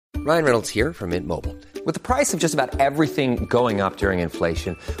Ryan Reynolds here from Mint Mobile. With the price of just about everything going up during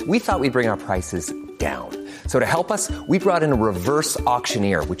inflation, we thought we'd bring our prices down. So to help us, we brought in a reverse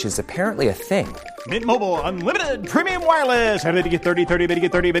auctioneer, which is apparently a thing. Mint Mobile Unlimited Premium Wireless. How to get 30, 30, bit to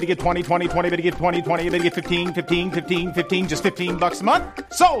get 30, bit to get 20, 20, 20, bit to get 20, 20, bit to get 15, 15, 15, 15, just $15 a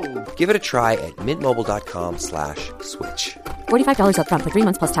month? Sold! Give it a try at mintmobile.com/switch. $45 up front for 3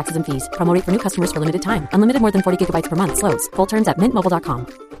 months plus taxes and fees. Promo rate for new customers for limited time. Unlimited more than 40 gigabytes per month. Slows full terms at mintmobile.com.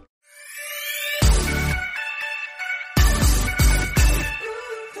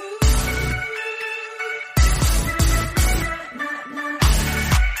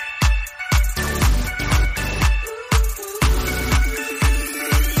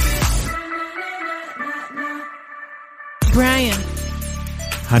 Brian.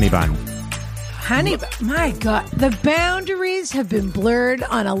 Honey bun. My God, the boundaries have been blurred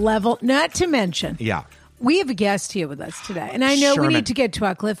on a level, not to mention. Yeah. We have a guest here with us today, and I know we need to get to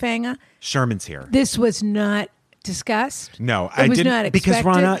our cliffhanger. Sherman's here. This was not discussed. No, I didn't. Not expected. Because,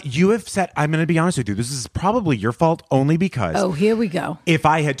 Rana, you have said, I'm going to be honest with you, this is probably your fault only because. Oh, here we go. If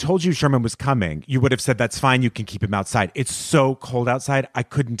I had told you Sherman was coming, you would have said, that's fine, you can keep him outside. It's so cold outside, I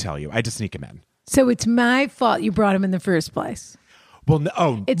couldn't tell you. I had to sneak him in. So it's my fault you brought him in the first place. Well,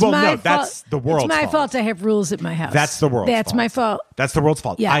 no, that's the world's fault. It's my fault I have rules at my house. That's the world's fault. That's my fault. That's the world's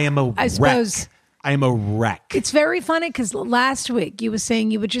fault. Yeah. I am a wreck. I am a wreck. It's very funny because last week you were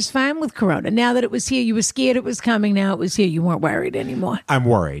saying you were just fine with Corona. Now that it was here, you were scared it was coming. Now it was here, you weren't worried anymore. I'm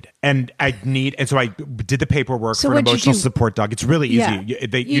worried. And so I did the paperwork for an emotional support dog. It's really easy.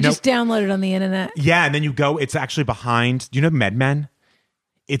 Yeah. You just download it on the internet. Yeah, and then you go, it's actually behind, do you know MedMen?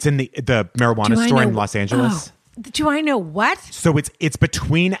 It's in the marijuana store in Los Angeles. Oh. Do I know what? So it's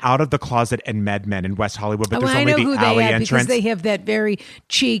between Out of the Closet and MedMen in West Hollywood, but there's only the alley entrance. Because they have that very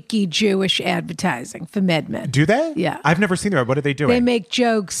cheeky Jewish advertising for MedMen. Do they? Yeah. I've never seen them. What are they doing? They make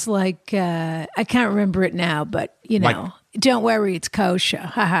jokes like, I can't remember it now, but, don't worry, it's kosher.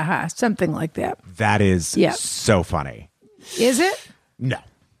 Ha, ha, ha. Something like that. That is so funny. Is it? No.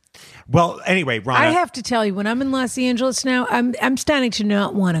 Well, anyway, Rana. I have to tell you, when I'm in Los Angeles now, I'm starting to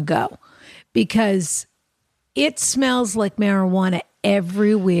not want to go because it smells like marijuana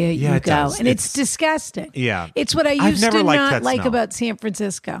everywhere you go. Does. And it's disgusting. Yeah. It's what I used to not like about San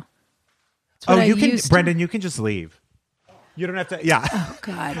Francisco. Brendan, you can just leave. You don't have to. Yeah. Oh,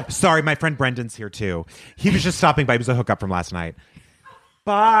 God. Sorry, my friend Brendan's here too. He was just stopping by. He was a hookup from last night.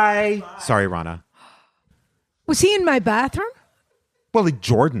 Bye. Sorry, Rana. Was he in my bathroom? Well,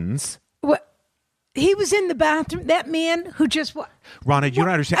 Jordan's. What? He was in the bathroom. That man who just Rana, you don't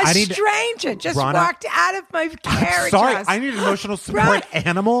understand. A stranger just walked out of my carriage. Sorry, house. I needed an emotional support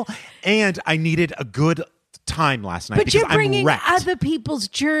animal, and I needed a good time last night. But you're bringing other people's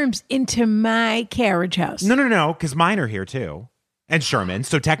germs into my carriage house. No, because mine are here too, and Sherman.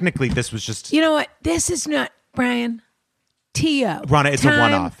 So technically, this was just. You know what? This is not Brian. T.O. Rana, it's a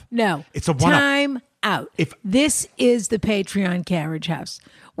one-off. No, it's a one-off. Time out. This is the Patreon carriage house.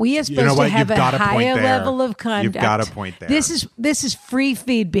 We are supposed to have a higher level of conduct. You've got a point there. This is free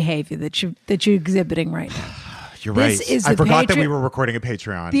feed behavior that you're exhibiting right now. You're right. I forgot that we were recording a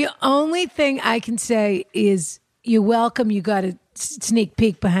Patreon. The only thing I can say is you're welcome. You got a sneak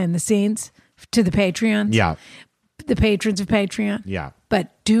peek behind the scenes to the Patreons. Yeah. The patrons of Patreon. Yeah.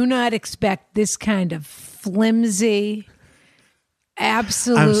 But do not expect this kind of flimsy,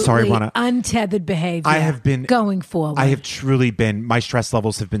 absolutely I'm sorry, Rana. untethered behavior going forward. I have truly been, my stress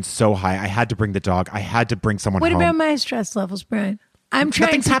levels have been so high. I had to bring the dog. I had to bring someone home. What about my stress levels, Brian?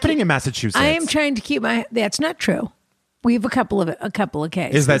 Nothing's happening in Massachusetts. I am trying to keep that's not true. We have a couple of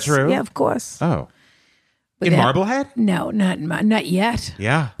cases. Is that true? Yeah, of course. Oh. In Marblehead? No, not yet.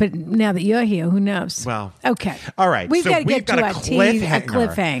 Yeah. But now that you're here, who knows? Well. Okay. All right. We've got to get to a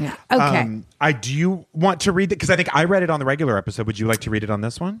cliffhanger. Okay. Do you want to read it? Because I think I read it on the regular episode. Would you like to read it on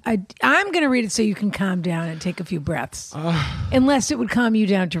this one? I'm going to read it so you can calm down and take a few breaths. Unless it would calm you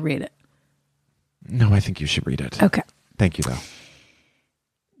down to read it. No, I think you should read it. Okay. Thank you, though.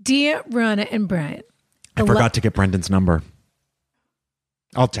 Dear Rana and Brian. I forgot to get Brendan's number.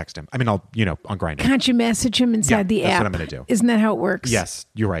 I'll text him. I mean, on Grindr. Can't you message him inside the app? That's what I'm going to do. Isn't that how it works? Yes,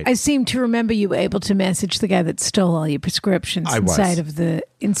 you're right. I seem to remember you were able to message the guy that stole all your prescriptions inside of the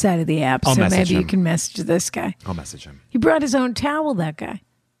app. I'll message maybe him. You can message this guy. I'll message him. He brought his own towel, that guy.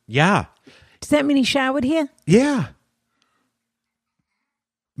 Yeah. Does that mean he showered here? Yeah.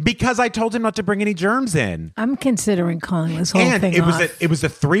 Because I told him not to bring any germs in. I'm considering calling this whole thing off. It was a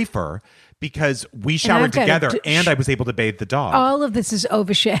threefer. Because we showered together and I was able to bathe the dog. All of this is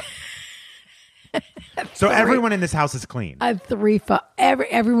overshadowed. So everyone in this house is clean.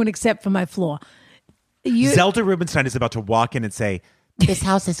 Everyone except for my floor. Zelda Rubinstein is about to walk in and say, This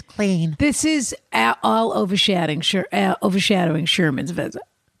house is clean. This is all overshadowing Sherman's visit.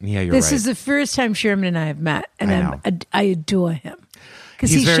 Yeah, you're This right. is the first time Sherman and I have met, and I know. I adore him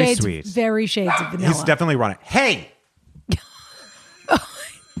because He's he very shades sweet. very shades of vanilla. He's definitely running. Hey!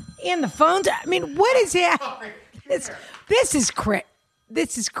 And the phones. I mean, what is that? This is crazy.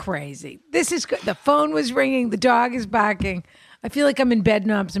 This is crazy. The phone was ringing. The dog is barking. I feel like I'm in bed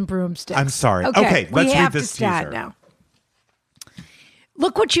knobs and broomsticks. I'm sorry. Okay, we let's have read this to start teaser. now.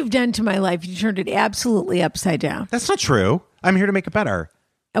 Look what you've done to my life. You turned it absolutely upside down. That's not true. I'm here to make it better.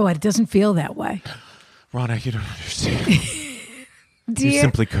 Oh, it doesn't feel that way. Ronna, you don't understand. You Dear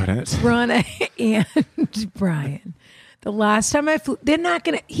simply couldn't. Ronna and Brian, the last time I flew, they're not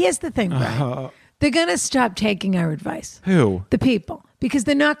going to. Here's the thing, Brian. They're going to stop taking our advice. Who? The people. Because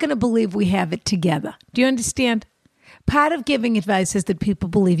they're not going to believe we have it together. Do you understand? Part of giving advice is that people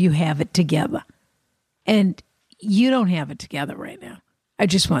believe you have it together. And you don't have it together right now. I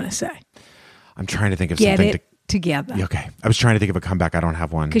just want to say. I'm trying to think of Get something it together. Okay. I was trying to think of a comeback. I don't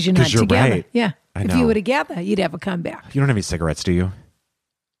have one. Because you're not together. Right. Yeah. I If know. you were together, you'd have a comeback. You don't have any cigarettes, do you?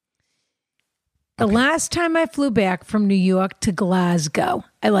 The last time I flew back from New York to Glasgow,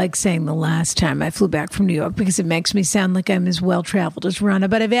 I like saying the last time I flew back from New York because it makes me sound like I'm as well-traveled as Ronna,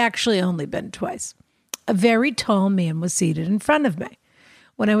 but I've actually only been twice. A very tall man was seated in front of me.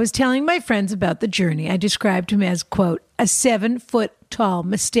 When I was telling my friends about the journey, I described him as, quote, a 7-foot-tall,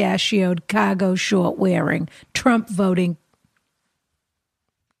 mustachioed, cargo short-wearing, Trump-voting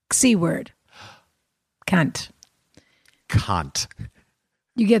C-word. Cunt. Cunt.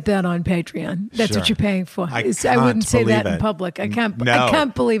 You get that on Patreon. That's Sure. what you're paying for. I I wouldn't can't say that believe in it. public. I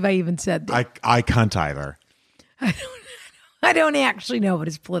can't believe I even said that. I can't either. I don't actually know what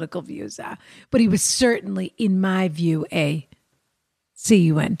his political views are, but he was certainly, in my view, a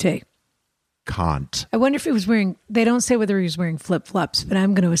C-U-N-T. Can't. I wonder if he was wearing, they don't say whether he was wearing flip-flops, but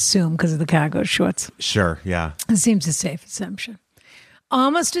I'm going to assume because of the cargo shorts. Sure, yeah. It seems a safe assumption.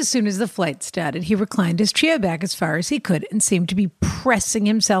 Almost as soon as the flight started, he reclined his chair back as far as he could and seemed to be pressing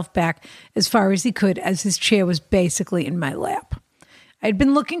himself back as far as he could as his chair was basically in my lap. I'd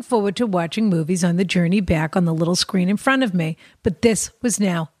been looking forward to watching movies on the journey back on the little screen in front of me, but this was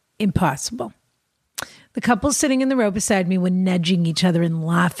now impossible. The couple sitting in the row beside me were nudging each other and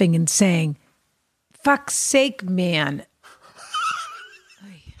laughing and saying, "Fuck's sake, man."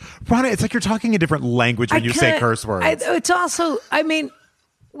 Ronna, it's like you're talking a different language when you say curse words. It's also, I mean,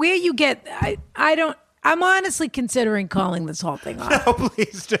 where you get, I'm honestly considering calling this whole thing off. No,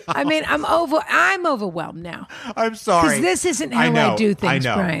 please don't. I mean, I'm overwhelmed now. I'm sorry. Because this isn't how I do things, I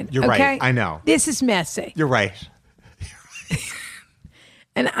know. Brian. You're okay? right. I know. This is messy. You're right.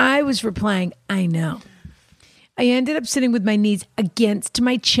 And I was replying, I know. I ended up sitting with my knees against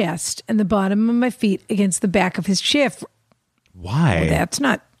my chest and the bottom of my feet against the back of his chair. Why? That's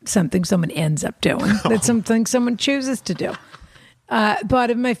not something someone ends up doing. That's something someone chooses to do.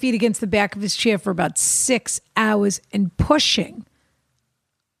 Bottom of my feet against the back of his chair for about 6 hours and pushing.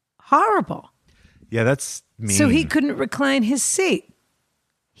 Horrible. Yeah, that's mean. So he couldn't recline his seat.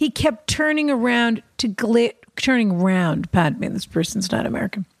 He kept turning around to pardon me, this person's not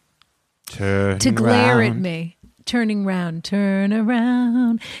American. To glare at me. Turning round, turn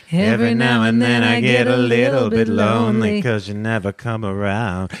around. Every now and then I get a little bit lonely. because you never come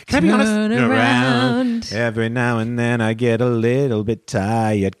around. Can I be honest? Turn around. Every now and then I get a little bit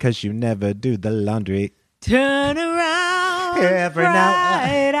tired because you never do the laundry. Turn around. Every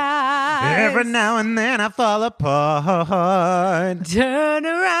bright eyes. Every now and then I fall apart. Turn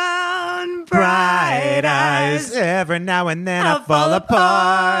around, Bright eyes. Every now and then I fall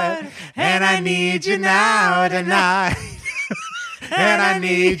apart. And I need you now tonight. And I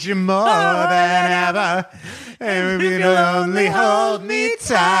need you more than ever. And if you'll only hold me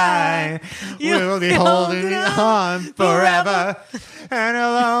tight, we'll be holding on forever. And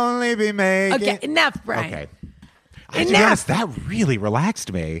it'll only be making... Okay, enough, Brian. Okay. To be Enough. honest, that really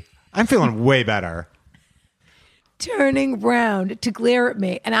relaxed me. I'm feeling way better. Turning round to glare at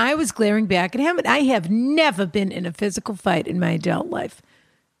me, and I was glaring back at him, and I have never been in a physical fight in my adult life,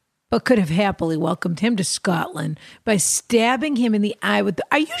 but could have happily welcomed him to Scotland by stabbing him in the eye with the...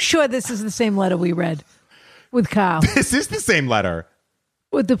 Are you sure this is the same letter we read with Kyle? This is the same letter.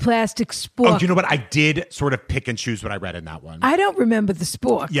 With the plastic spork. Oh, you know what? I did sort of pick and choose what I read in that one. I don't remember the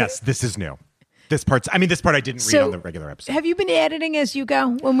spork. Yes, this is new. This part I didn't read on the regular episode. Have you been editing as you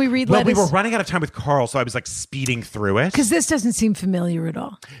go when we read Well, letters? we were running out of time with Carl, so I was like speeding through it. Because this doesn't seem familiar at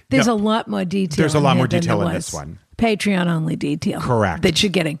all. There's No. a lot more detail. There's a lot in more here than detail there in was. this one. Patreon only detail. Correct. That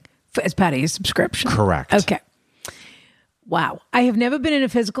you're getting as part of your subscription. Correct. Okay. Wow. I have never been in a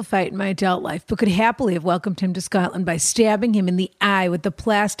physical fight in my adult life, but could happily have welcomed him to Scotland by stabbing him in the eye with the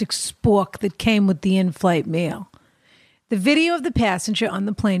plastic spork that came with the in-flight meal. The video of the passenger on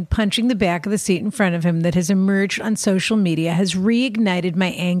the plane punching the back of the seat in front of him that has emerged on social media has reignited my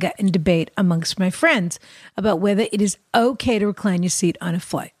anger and debate amongst my friends about whether it is okay to recline your seat on a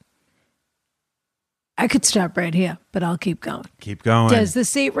flight. I could stop right here, but I'll keep going. Keep going. Does the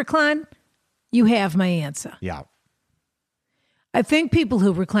seat recline? You have my answer. Yeah. I think people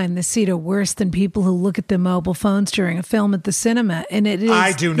who recline the seat are worse than people who look at their mobile phones during a film at the cinema. And it is.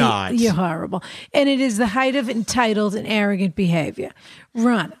 I do not. You're horrible. And it is the height of entitled and arrogant behavior.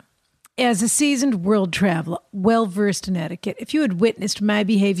 Ron, as a seasoned world traveler, well-versed in etiquette, if you had witnessed my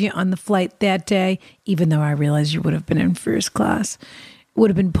behavior on the flight that day, even though I realize you would have been in first class, would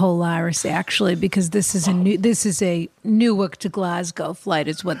have been Polaris, actually, because this is a Newark to Glasgow flight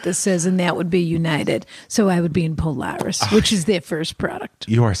is what this is, and that would be United. So I would be in Polaris, which is their first product.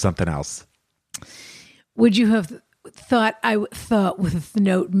 You are something else. Would you have thought with the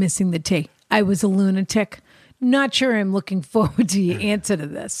note missing the T, I was a lunatic? Not sure I'm looking forward to your answer to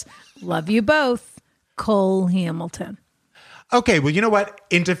this. Love you both. Cole Hamilton. Okay, well, you know what?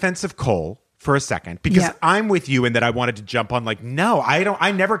 In defense of Cole, for a second, because Yeah. I'm with you in that I wanted to jump on like, no,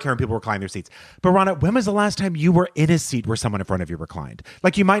 I never care when people recline their seats. But Rana, when was the last time you were in a seat where someone in front of you reclined?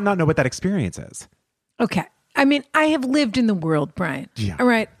 Like, you might not know what that experience is. Okay. I mean, I have lived in the world, Brian. Yeah. All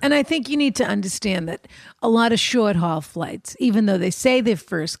right. And I think you need to understand that a lot of short haul flights, even though they say they're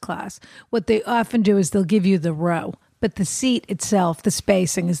first class, what they often do is they'll give you the row. But the seat itself, the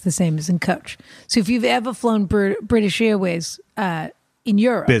spacing is the same as in coach. So if you've ever flown British Airways in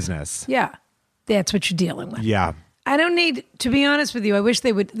Europe. Business. Yeah. That's what you're dealing with. Yeah. I don't need, to be honest with you, I wish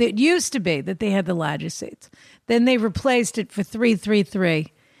they would. It used to be that they had the larger seats. Then they replaced it for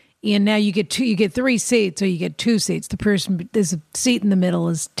 333. And now you get three seats or you get two seats. There's a seat in the middle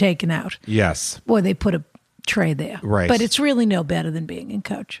is taken out. Yes. Or they put a tray there. Right. But it's really no better than being in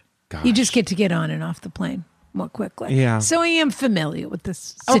coach. Gosh. You just get to get on and off the plane more quickly. Yeah. So I am familiar with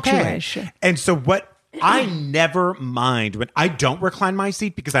this situation. Okay. And so what I never mind when I don't recline my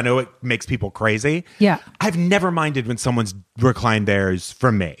seat because I know it makes people crazy. Yeah. I've never minded when someone's reclined theirs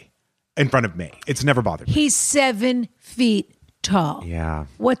from me, in front of me. It's never bothered me. He's 7 feet tall. Yeah.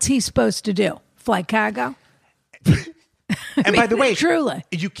 What's he supposed to do? Fly cargo? And by the way, truly.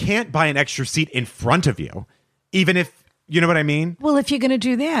 you can't buy an extra seat in front of you, even if, you know what I mean? Well, if you're going to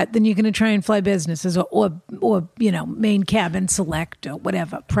do that, then you're going to try and fly businesses or main cabin select or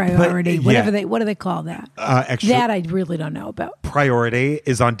whatever, priority, But, yeah. what do they call that? Extra That I really don't know about. priority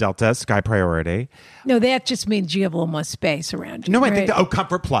is on Delta, Sky Priority. No, that just means you have a little more space around you. No, I right? think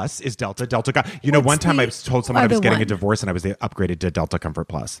Comfort Plus is Delta. You know, What's one time the I was told someone I was other getting a one? divorce and I was upgraded to Delta Comfort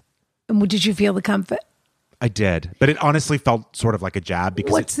Plus. And did you feel the comfort? I did, but it honestly felt sort of like a jab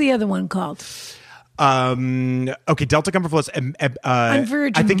because What's the other one called? okay, Delta Comfort Plus. On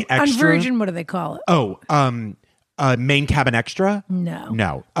Virgin. I think extra. On Virgin, what do they call it? Oh, main cabin extra.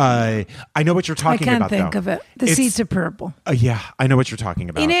 No. I know what you're I talking can't about. think though. of it. The It's- seats are purple. Yeah, I know what you're talking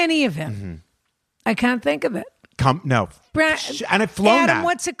about. In any event, I can't think of it. No, Brad, and I've flown Adam, that.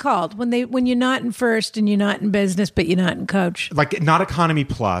 what's it called when you're not in first and you're not in business, but you're not in coach? Like not economy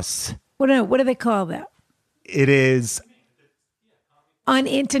plus. What do they call that? It is. On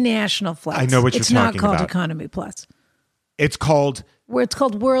international flights. I know what you're it's not talking called about. Economy Plus. It's called Where it's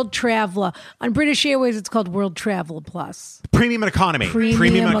called World Traveler. On British Airways, it's called World Traveler Plus. Premium and Economy.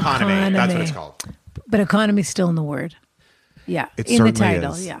 Premium economy. That's what economy. it's called. But economy's still in the word. Yeah, It in the certainly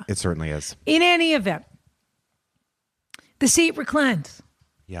title. is. Yeah. It certainly is. In any event, the seat reclines.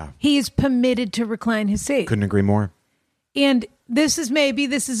 Yeah. He is permitted to recline his seat. Couldn't agree more. And this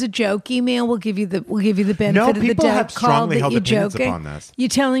is a joke email. We'll give you the benefit No, of the people doubt. have Call strongly that held you're opinions joking. upon this. You're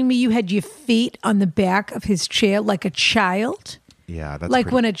telling me you had your feet on the back of his chair like a child? Yeah, that's Like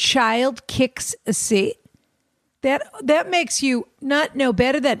pretty- when a child kicks a seat? That makes you not know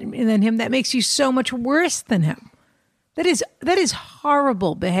better than him. That makes you so much worse than him. That is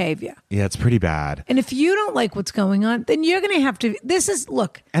horrible behavior. Yeah, it's pretty bad. And if you don't like what's going on, then you're going to have to.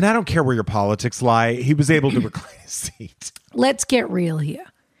 Look, And I don't care where your politics lie. He was able to recline his seat. let's get real here.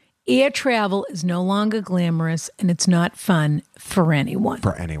 Air travel is no longer glamorous and it's not fun for anyone.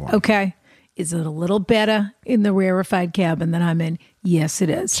 For anyone. Okay. Is it a little better in the rarefied cabin that I'm in? Yes, it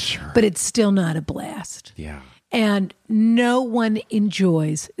is. Sure. But it's still not a blast. Yeah. And no one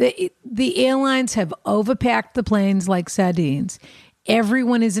enjoys. The airlines have overpacked the planes like sardines.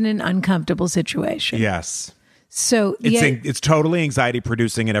 Everyone is in an uncomfortable situation. Yes. So It's totally anxiety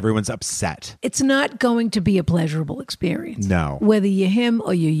producing and everyone's upset. it's not going to be a pleasurable experience. No. Whether you're him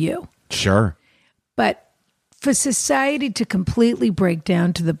or you're you. Sure. But For society to completely break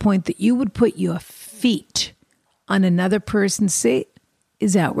down to the point that you would put your feet on another person's seat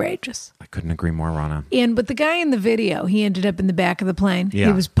is outrageous. I couldn't agree more, Rana. But the guy in the video, he ended up in the back of the plane. Yeah.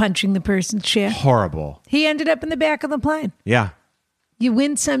 He was punching the person's chair. Horrible. He ended up in the back of the plane. Yeah. You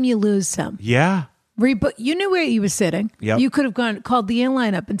win some, you lose some. Yeah. You knew where you were sitting. Yep. You could have called the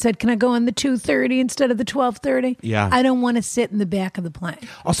airline up and said, "Can I go on the 2:30 instead of the 12:30?" Yeah. I don't want to sit in the back of the plane.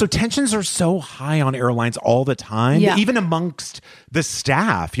 Also, tensions are so high on airlines all the time, Yeah. even amongst the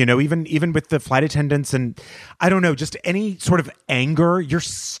staff, even with the flight attendants and I don't know, just any sort of anger, you're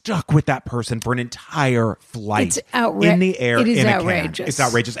stuck with that person for an entire flight It's in the air. It is in a can. outrageous. It's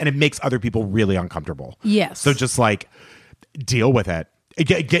outrageous and it makes other people really uncomfortable. Yes. So just like deal with it.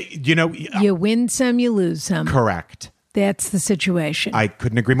 You win some, you lose some. Correct. That's the situation. I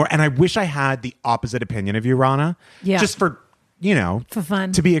couldn't agree more. And I wish I had the opposite opinion of you, Rana. Yeah. Just for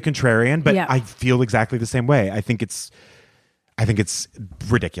fun. to be a contrarian, but Yeah. I feel exactly the same way. I think it's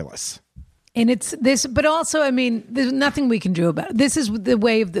ridiculous. And it's this, but also, I mean, there's nothing we can do about it. This is the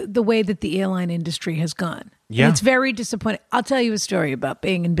way of the way that the airline industry has gone. Yeah. And it's very disappointing. I'll tell you a story about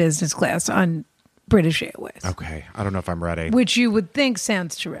being in business class on British Airways, Okay. I don't know if I'm ready. which you would think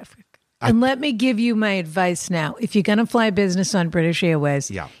sounds terrific. And let me give you my advice now. If you're going to fly business on British Airways,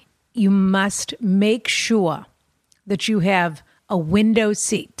 Yeah. you must make sure that you have a window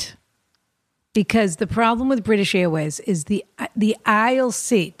seat. Because the problem with British Airways is the aisle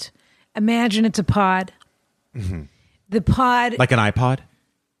seat. Imagine it's a pod. Mm-hmm. The pod, Like an iPod?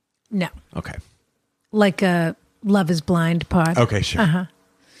 no, Okay. like a Love is Blind pod. Okay, sure.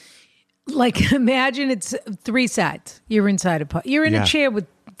 Like imagine it's three sides. You're inside a pod. You're in Yeah. a chair with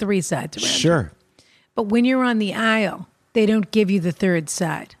three sides around you. Sure. But when you're on the aisle, they don't give you the third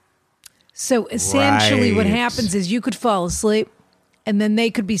side. So essentially what Right. happens is you could fall asleep and then they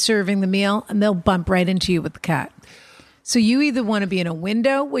could be serving the meal and they'll bump right into you with the cot. So you either want to be in a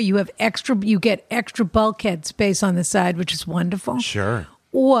window where you get extra bulkhead space on the side, which is wonderful. Sure.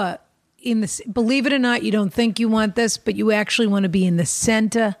 Or believe it or not, you don't think you want this, but you actually want to be in the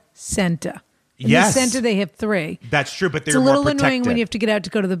center. In Yes. the center, they have three. That's true, but they're It's a little more annoying when protected. you have to get out to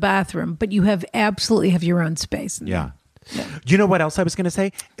go to the bathroom, but you absolutely have your own space. Yeah. You know what else I was going to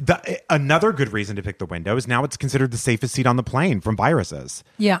say? Another good reason to pick the window is now it's considered the safest seat on the plane from viruses.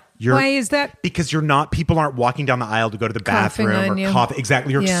 Yeah. Why is that? Because people aren't walking down the aisle to go to the Coughing bathroom on or you. coughing.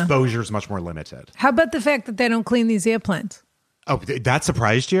 Exactly. Your Yeah. exposure is much more limited. How about the fact that they don't clean these airplanes? Oh, that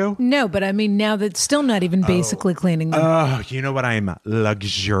surprised you? No, but I mean, now that's still not even basically cleaning them. Oh, you know what I'm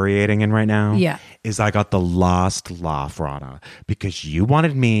luxuriating in right now? Yeah. Is I got the lost laugh, Rana, because you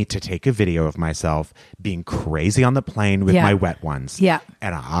wanted me to take a video of myself being crazy on the plane with Yeah. my wet ones. Yeah.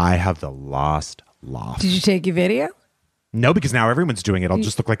 And I have the lost laugh. Did you take your video? No, because now everyone's doing it. I'll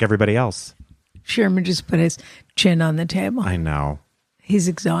just look like everybody else. Sherman just put his chin on the table. I know. He's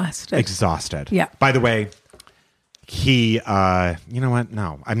exhausted. Exhausted. Yeah. By the way, you know what?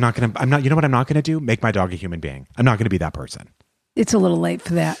 No, you know what I'm not gonna do? Make my dog a human being. I'm not gonna be that person. It's a little late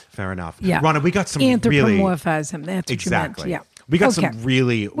for that. Fair enough. Yeah. Rana, we got some really Anthropomorphize him. That's what exactly. you meant. Yeah. We got Okay. some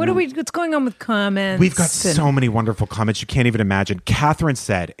really. What's going on with comments? We've got and- so many wonderful comments you can't even imagine. Catherine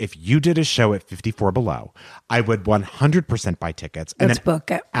said, if you did a show at 54 Below, I would 100% buy tickets. And Let's then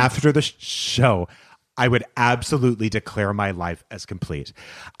book it. after the show, I would absolutely declare my life as complete.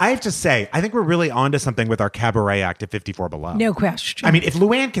 I have to say, I think we're really onto something with our cabaret act at 54 Below. No question. I mean, if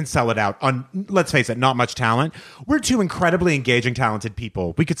Luann can sell it out on, let's face it, not much talent, we're two incredibly engaging, talented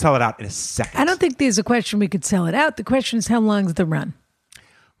people. We could sell it out in a second. I don't think there's a question we could sell it out. The question is, how long's the run?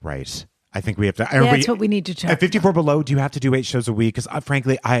 Right. I think we have to. That's what we need to talk At 54 Below, do you have to do 8 shows a week? Because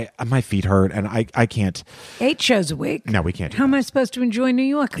frankly, my feet hurt and I can't. 8 shows a week? No, we can't do How am that. I supposed to enjoy New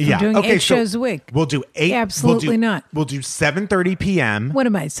York if I'm doing okay, 8 shows a week? We'll do 8. Absolutely not. We'll do 7:30 p.m. What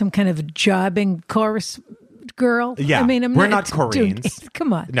am I, some kind of a jobbing chorus girl? Yeah, I mean, we're not doing- Coreens.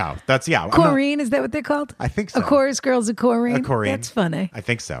 Come on. No, that's I'm not- Corrine, is that what they're called? I think so. A chorus girl's a Corine? A Corine. That's funny. I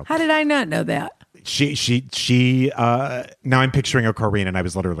think so. How did I not know that? She. Now I'm picturing a Corrine, and I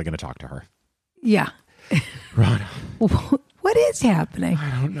was literally going to talk to her. Yeah. Rana, What is happening?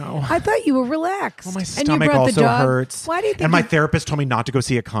 I don't know. I thought you were relaxed. Well, my And you stomach brought the also dog. hurts. Why do you think And my you- therapist told me not to go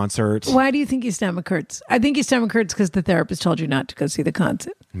see a concert. Why do you think your stomach hurts? I think your stomach hurts because the therapist told you not to go see the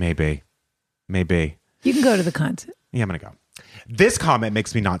concert. Maybe. You can go to the concert. Yeah, I'm going to go. This comment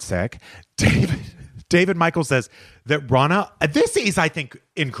makes me not sick. David Michael says that Rana, this is, I think,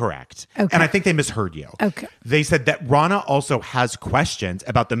 incorrect. Okay. And I think they misheard you. Okay. They said that Rana also has questions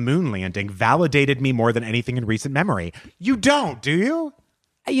about the moon landing, validated me more than anything in recent memory. You don't, do you?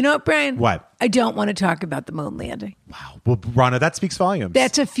 You know what, Brian? What? I don't want to talk about the moon landing. Wow. Well, Rana, that speaks volumes.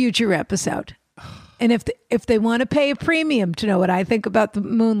 That's a future episode. And if they want to pay a premium to know what I think about the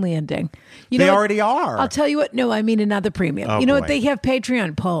moon landing, They what? already are. I'll tell you what. No, I mean another premium. Oh, you know boy. what? They have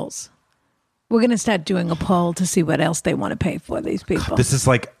Patreon polls. We're going to start doing a poll to see what else they want to pay for these people. This is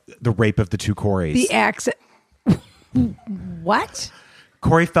like the rape of the two Corys. The accent. What?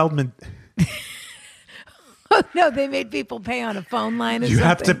 Corey Feldman. Oh, no, they made people pay on a phone line or You something.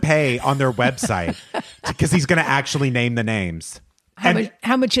 have to pay on their website because he's going to actually name the names.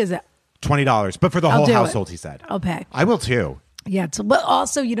 How much is it? $20, but for the I'll whole do it. household, he said. I'll pay. I will too. Yeah. But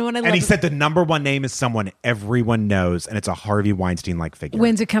also, you know what I love? And he said the number one name is someone everyone knows, and it's a Harvey Weinstein-like figure.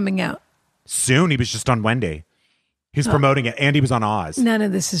 When's it coming out? Soon. He was just on Wendy. He's promoting it. And he was on Oz. None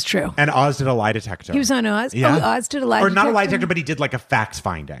of this is true. And Oz did a lie detector. He was on Oz? Yeah. Oh, Oz did a lie Or not a lie detector? detector, but he did like a fact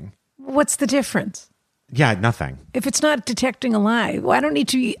finding. What's the difference? Yeah, nothing. If it's not detecting a lie, well, I don't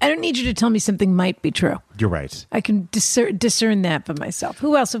need you to tell me something might be true. You're right. I can discern that for myself.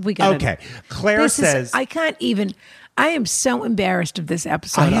 Who else have we got? Okay. Claire says... I can't even... I am so embarrassed of this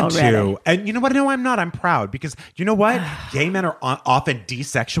episode I am already. too. And you know what? No, I'm not. I'm proud because you know what? Gay men are often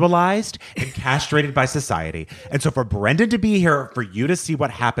desexualized and castrated by society. And so for Brendan to be here, for you to see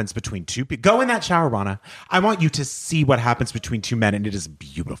what happens between two people, go in that shower, Rana. I want you to see what happens between two men, and it is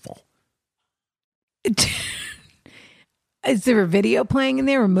beautiful. Is there a video playing in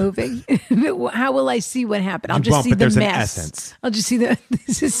there or moving? How will I see what happened? I'll You just won't, see but the there's an mess. essence. I'll just see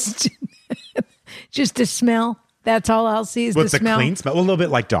this is just a smell. That's all I'll see is Well, the it's a smell. clean smell. Well, a little bit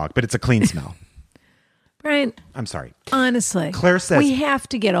like dog, but it's a clean smell. Brian, I'm sorry. honestly, Claire says- we have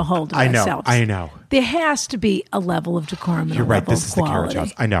to get a hold of I know. ourselves. I know. There has to be a level of decorum and You're a right. level This of is the carriage quality.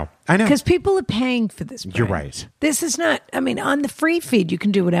 house. I know. I know. Because people are paying for this. You're Brian. right. This is not, I mean, on the free feed, you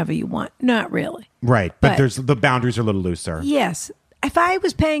can do whatever you want. Not really. Right. But But- there's the boundaries are a little looser. Yes. If I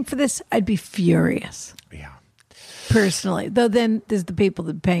was paying for this, I'd be furious, Yeah. personally. Though then there's the people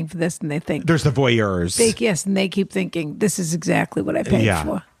that are paying for this and they think, There's the voyeurs. yes, and they keep thinking, this is exactly what I paid yeah.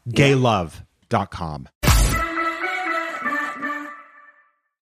 for. Gaylove.com.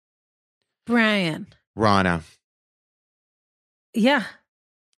 Brian. Rana, Yeah,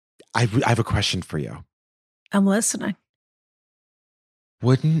 I have a question for you. I'm listening.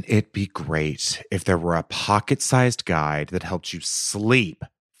 Wouldn't it be great if there were a pocket-sized guide that helped you sleep,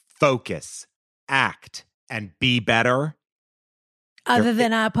 focus, act, and be better? Other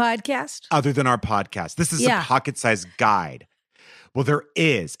than our podcast? Other than our podcast. This is Yeah. a pocket-sized guide. Well, there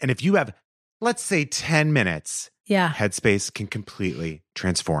is. And if you have, let's say, 10 minutes, Yeah. Headspace can completely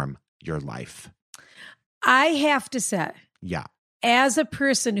transform your life. I have to say, Yeah. as a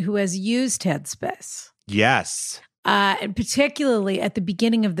person who has used Headspace, Yes. and particularly at the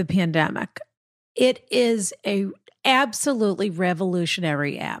beginning of the pandemic, it is a absolutely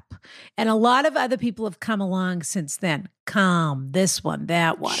revolutionary app. And a lot of other people have come along since then. Calm, this one,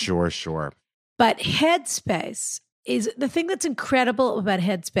 that one. Sure. But Headspace is the thing that's incredible about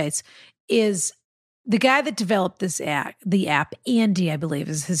Headspace is the guy that developed the app, Andy, I believe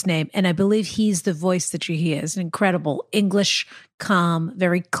is his name. And I believe he's the voice that you hear. It's an incredible English, calm,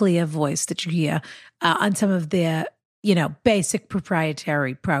 very clear voice that you hear on some of their, basic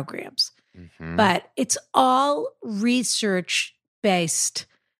proprietary programs. Mhm. But it's all research-based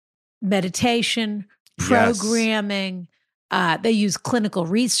meditation, Yes. programming. They use clinical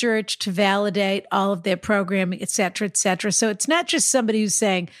research to validate all of their programming, et cetera, et cetera. So it's not just somebody who's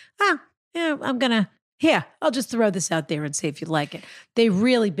saying, I'll just throw this out there and see if you like it. They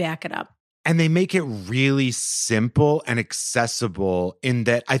really back it up. And they make it really simple and accessible in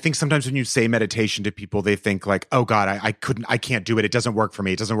that I think sometimes when you say meditation to people, they think like, oh God, I can't do it. It doesn't work for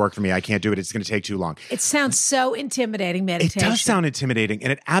me. I can't do it. It's going to take too long. It sounds so intimidating, meditation. It does sound intimidating,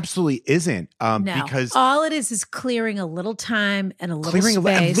 and it absolutely isn't. No. Because all it is clearing a little time and a little clearing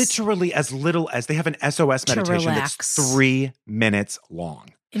space. literally as little as they have an SOS To meditation relax. that's 3 minutes long.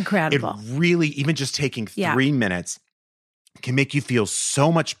 Incredible. It really, even just taking 3 Yeah. minutes can make you feel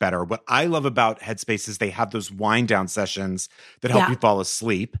so much better. What I love about Headspace is they have those wind down sessions that help Yeah. you fall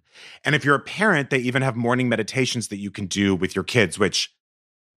asleep. And if you're a parent, they even have morning meditations that you can do with your kids, which,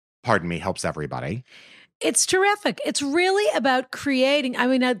 pardon me, helps everybody. It's terrific. It's really about creating,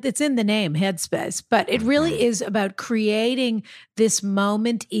 it's in the name, Headspace, but it really is about creating this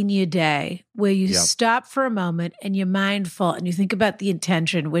moment in your day where you Yep. stop for a moment and you're mindful and you think about the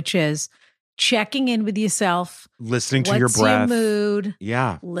intention, which is checking in with yourself. Listening to What's your breath. mood?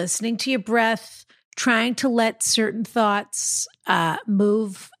 Yeah. Listening to your breath, trying to let certain thoughts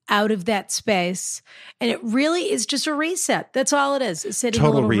move out of that space. And it really is just a reset. That's all it is. It's hitting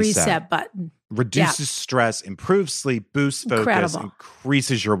Total a little reset. reset button. reduces stress, improves sleep, boosts focus, Incredible.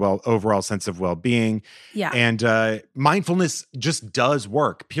 increases your overall sense of well-being. Yeah. And mindfulness just does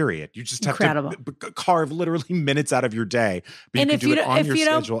work, period. You just have Incredible. to carve literally minutes out of your day, but And you if can do you it don't- on if your you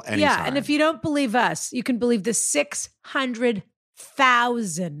don't- schedule anytime. Yeah, and if you don't believe us, you can believe the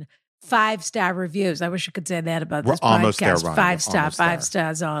 600,000 5-star reviews. I wish I could say that about We're this almost there, podcast. Rhonda. We're 5-star, almost there. 5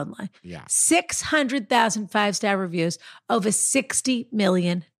 stars only. Yeah. 600,000 5-star reviews, over 60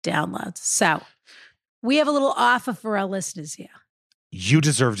 million downloads. So we have a little offer for our listeners here. You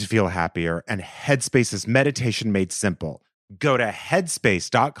deserve to feel happier, and Headspace is meditation made simple. Go to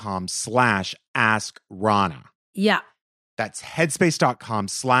headspace.com/AskRana. Yeah. That's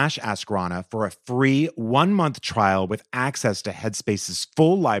headspace.com/AskRana for a free 1-month trial with access to Headspace's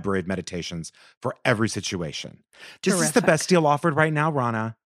full library of meditations for every situation. This is the Terrific. best deal offered right now,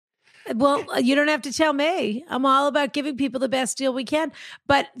 Rana. Well, you don't have to tell me. I'm all about giving people the best deal we can.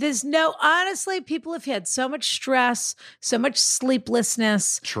 But honestly, people have had so much stress, so much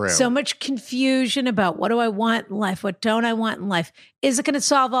sleeplessness, True. so much confusion about what do I want in life? What don't I want in life? Is it going to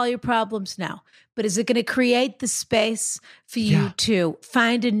solve all your problems? No. But is it going to create the space for you to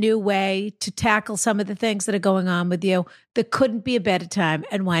find a new way to tackle some of the things that are going on with you? There couldn't be a better time.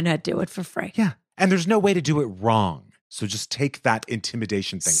 And why not do it for free? Yeah. And there's no way to do it wrong. So just take that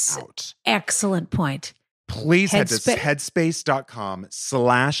intimidation thing out. Excellent point. Please head to Headspace.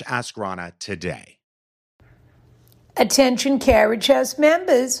 headspace.com/AskRana today. Attention Carriage House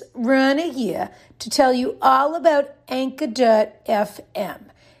members, Rana here to tell you all about Anchor.fm.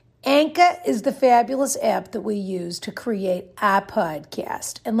 Anchor is the fabulous app that we use to create our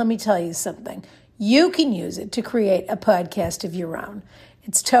podcast. And let me tell you something. You can use it to create a podcast of your own.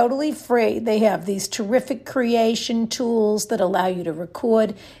 It's totally free. They have these terrific creation tools that allow you to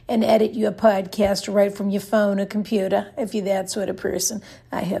record and edit your podcast right from your phone or computer, if you're that sort of person.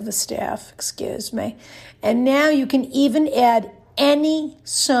 I have a staff, excuse me. And now you can even add any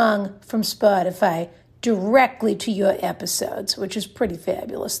song from Spotify directly to your episodes, which is pretty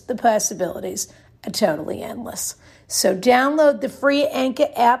fabulous. The possibilities are totally endless. So download the free Anchor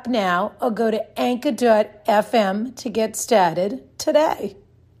app now or go to anchor.fm to get started today.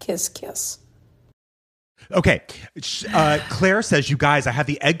 Kiss, kiss. Okay. Claire says, you guys, I have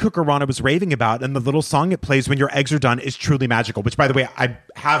the egg cooker Rana was raving about, and the little song it plays when your eggs are done is truly magical, which, by the way, I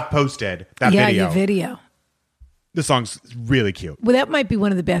have posted that video. Yeah, your video. The song's really cute. Well, that might be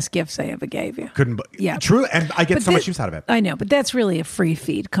one of the best gifts I ever gave you. Yeah. True, and I get But so much this- use out of it. I know, but that's really a free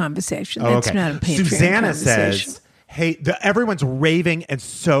feed conversation. Oh, That's okay. not a Patreon Susanna conversation. says, hey, everyone's raving and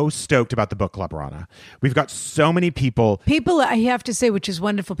so stoked about the book club, Rana. We've got so many people. People, I have to say, which is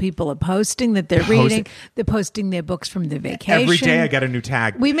wonderful, people are posting that they're reading. They're posting their books from their vacation. Every day I get a new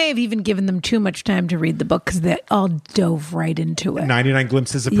tag. We may have even given them too much time to read the book because they all dove right into it. 99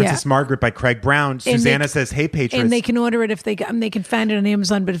 Glimpses of Princess Yeah. Margaret by Craig Brown. And Susanna they- says, hey, patrons. And they can order it if they can find it on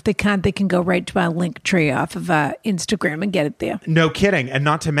Amazon, but if they can't, they can go right to our link tree off of Instagram and get it there. No kidding. And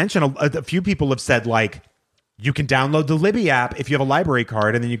not to mention, a few people have said, like, you can download the Libby app if you have a library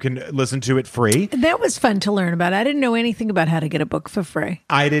card, and then you can listen to it free. That was fun to learn about. I didn't know anything about how to get a book for free.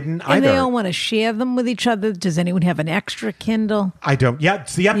 I didn't And either. they all want to share them with each other. Does anyone have an extra Kindle? I don't. Yeah.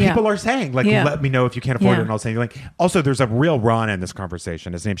 So yeah, Yeah. people are saying, like, Yeah. let me know if you can't afford Yeah. it. And I'll say, like, also, there's a real Ron in this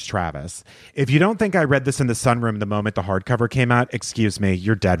conversation. His name's Travis. If you don't think I read this in the sunroom the moment the hardcover came out, excuse me,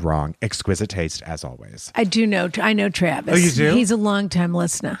 you're dead wrong. Exquisite taste, as always. I do know. I know Travis. Oh, you do? He's a longtime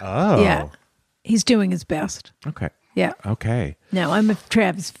listener. Oh. Yeah. He's doing his best. Okay. Yeah. Okay. No, I'm a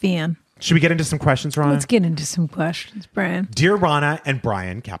Travis fan. Should we get into some questions, Ron? Let's get into some questions, Brian. Dear Rana and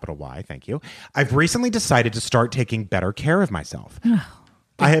Brian, capital Y, thank you. I've recently decided to start taking better care of myself.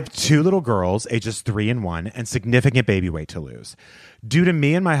 I have 2 little girls, ages 3 and 1, and significant baby weight to lose. Due to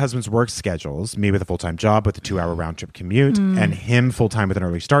me and my husband's work schedules, me with a full-time job with a 2-hour round-trip commute, and him full-time with an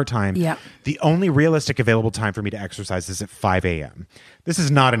early start time, Yeah. the only realistic available time for me to exercise is at 5 a.m. This is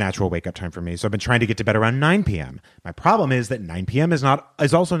not a natural wake-up time for me, so I've been trying to get to bed around 9 p.m. My problem is that 9 p.m. is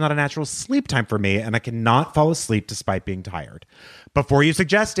also not a natural sleep time for me, and I cannot fall asleep despite being tired. Before you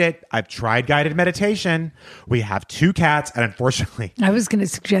suggest it, I've tried guided meditation. We have 2 cats, and unfortunately, I was going to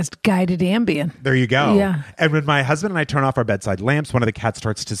suggest guided Ambien. there you go. Yeah. And when my husband and I turn off our bedside lamps, one of the cats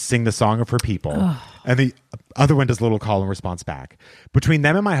starts to sing the song of her people. And the other one does a little call and response back. Between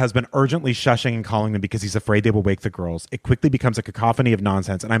them and my husband urgently shushing and calling them because he's afraid they will wake the girls, it quickly becomes a cacophony of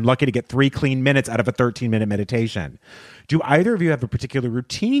nonsense, and I'm lucky to get 3 clean minutes out of a 13-minute meditation. Do either of you have a particular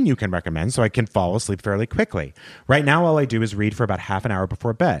routine you can recommend so I can fall asleep fairly quickly? Right now, all I do is read for about half an hour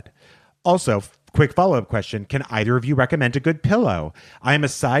before bed. Also, quick follow-up question, can either of you recommend a good pillow? I am a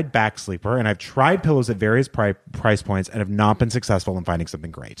side back sleeper, and I've tried pillows at various price points and have not been successful in finding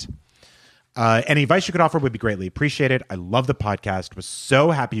something great. Any advice you could offer would be greatly appreciated. I love the podcast. Was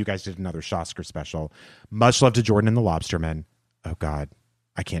so happy you guys did another Shosker special. Much love to Jordan and the Lobsterman. Oh, God.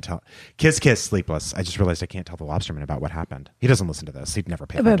 I can't tell. Kiss, Sleepless. I just realized I can't tell the Lobsterman about what happened. He doesn't listen to this. He'd never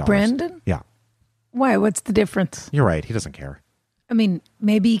pay $5. About Brandon? Yeah. Why? What's the difference? You're right. He doesn't care. I mean,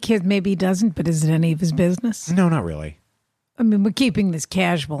 maybe he cares, maybe he doesn't, but is it any of his business? No, not really. I mean, we're keeping this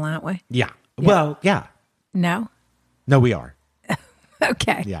casual, aren't we? Yeah. Well, yeah. No? No, we are.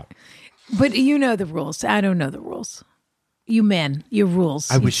 Okay. Yeah. But you know the rules. I don't know the rules. You men, your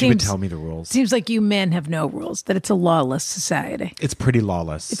rules. I wish you would tell me the rules. Seems like you men have no rules, that it's a lawless society. It's pretty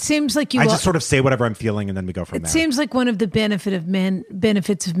lawless. It seems like you... I just sort of say whatever I'm feeling and then we go from there. It seems like one of the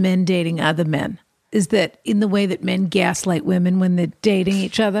benefits of men dating other men is that in the way that men gaslight women when they're dating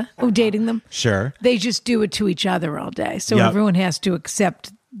each other or dating them. Sure. They just do it to each other all day. So Yep. everyone has to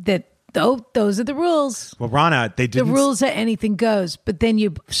accept that, oh, those are the rules. Well, Rana, they didn't... The rules are anything goes, but then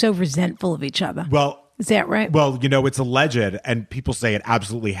you're so resentful of each other. Well... Is that right? Well, you know, it's alleged, and people say it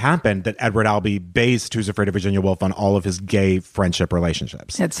absolutely happened, that Edward Albee based Who's Afraid of Virginia Woolf on all of his gay friendship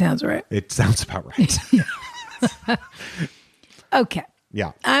relationships. That sounds right. It sounds about right. Okay.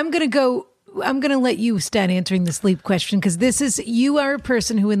 Yeah. I'm going to let you start answering the sleep question because you are a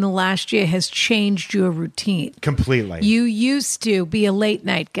person who in the last year has changed your routine. Completely. You used to be a late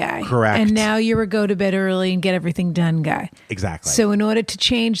night guy. Correct. And now you're a go to bed early and get everything done guy. Exactly. So in order to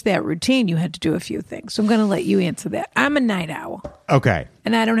change that routine, you had to do a few things. So I'm going to let you answer that. I'm a night owl. Okay.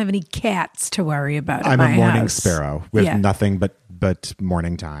 And I don't have any cats to worry about. I'm at a my morning house. sparrow with Yeah. nothing but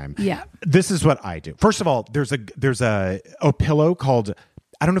morning time. Yeah. This is what I do. First of all, there's a pillow called,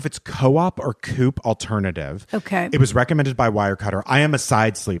 I don't know if it's Co-op or Coop Alternative. Okay. It was recommended by Wirecutter. I am a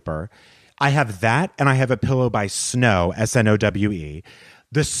side sleeper. I have that, and I have a pillow by Snow, Snowe.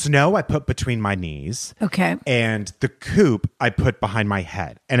 The Snow I put between my knees. Okay. And the Coop I put behind my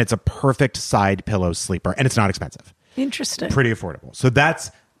head. And it's a perfect side pillow sleeper, and it's not expensive. Interesting. Pretty affordable. So that's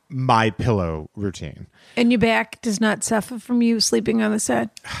my pillow routine. And your back does not suffer from you sleeping on the side?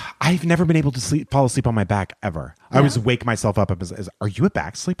 I've never been able to fall asleep on my back ever. I always wake myself up as, are you a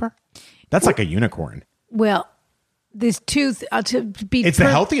back sleeper? That's like a unicorn. Well, there's two. It's the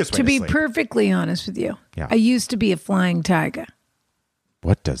healthiest way to be sleep. perfectly honest with you. Yeah. I used to be a flying tiger.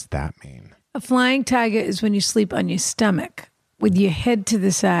 What does that mean? A flying tiger is when you sleep on your stomach with your head to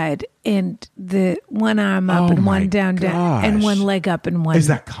the side and the one arm up Oh and my one down, and gosh. one leg up and one. Is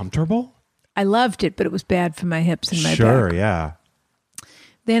that comfortable? I loved it, but it was bad for my hips and my Sure, back. yeah.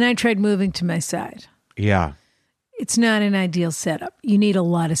 Then I tried moving to my side. Yeah. It's not an ideal setup. You need a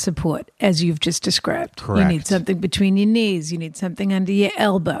lot of support, as you've just described. Correct. You need something between your knees. You need something under your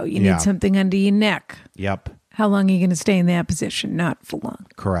elbow. You Yeah. need something under your neck. Yep. How long are you going to stay in that position? Not for long.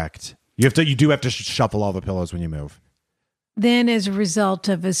 Correct. You do have to shuffle all the pillows when you move. Then, as a result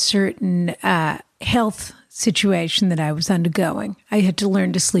of a certain health situation that I was undergoing, I had to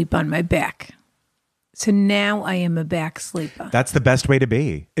learn to sleep on my back. So now I am a back sleeper. That's the best way to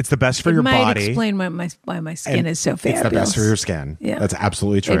be. It's the best for your might body. explain why my skin and is so fabulous. It's the best for your skin. Yeah. That's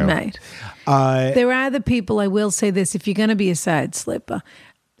absolutely true. It might. There are the people, I will say this, if you're going to be a side sleeper,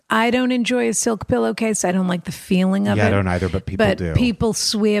 I don't enjoy a silk pillowcase. I don't like the feeling of it. Yeah, I don't either, but people do. People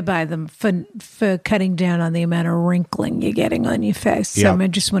swear by them for cutting down on the amount of wrinkling you're getting on your face. So Yep. I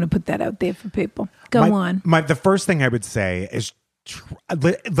just want to put that out there for people. Go on. The first thing I would say is,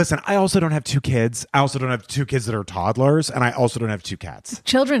 listen, I also don't have two kids. I also don't have two kids that are toddlers, and I also don't have two cats.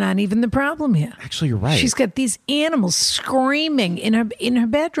 Children aren't even the problem here. Actually, you're right. She's got these animals screaming in her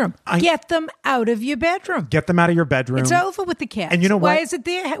bedroom. Get them out of your bedroom. Get them out of your bedroom. It's over with the cats. And you know what? Why is it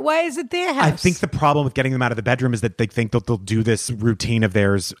their house? I think the problem with getting them out of the bedroom is that they think that they'll do this routine of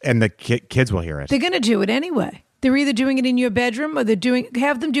theirs, and the kids will hear it. They're going to do it anyway. They're either doing it in your bedroom or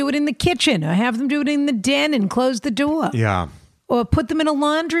have them do it in the kitchen or have them do it in the den and close the door. Yeah. Or put them in a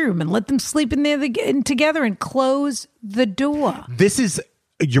laundry room and let them sleep in there together and close the door. This is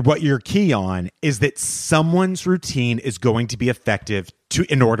what you're key on is that someone's routine is going to be effective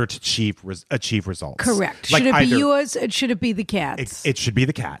in order to achieve results. Correct. Like should it be yours or should it be the cats? It should be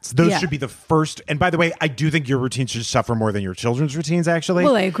the cats. Those Yeah. should be the first. And by the way, I do think your routine should suffer more than your children's routines, actually.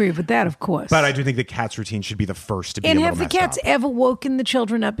 Well, I agree with that, of course. But I do think the cat's routine should be the first to be And a have little the messed cats up. ever woken the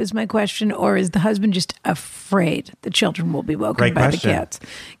children up is my question, or is the husband just afraid the children will be woken Great by question. the cats?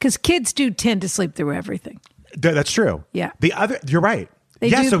 Because kids do tend to sleep through everything. That's true. Yeah. You're right. They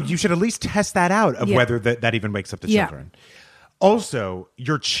yeah, do- so you should at least test that out of Yeah. whether that even wakes up the Yeah. children. Also,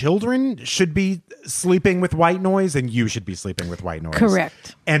 your children should be sleeping with white noise and you should be sleeping with white noise.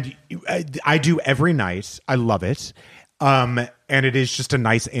 Correct. And I do every night. I love it. And it is just a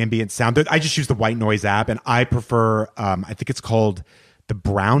nice ambient sound. I just use the white noise app and I prefer, I think it's called the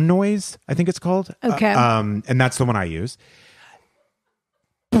brown noise, I think it's called. Okay. And that's the one I use.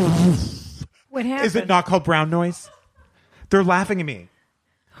 What happened? Is it not called brown noise? They're laughing at me.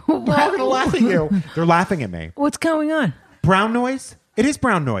 They're not gonna laugh at you. They're laughing at me. What's going on? Brown noise? It is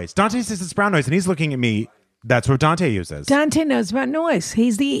brown noise. Dante says it's brown noise, and he's looking at me. That's what Dante uses. Dante knows about noise.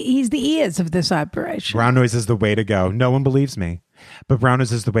 He's the ears of this operation. Brown noise is the way to go. No one believes me, but brown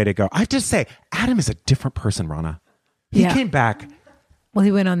noise is the way to go. I have to say, Adam is a different person, Rana. He Yeah. came back. Well,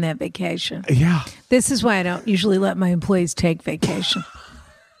 he went on that vacation. Yeah. This is why I don't usually let my employees take vacation.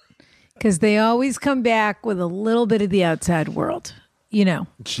 Because they always come back with a little bit of the outside world. You know,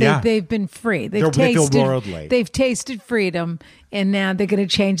 Yeah. they've been free. They feel worldly. They've tasted freedom, and now they're going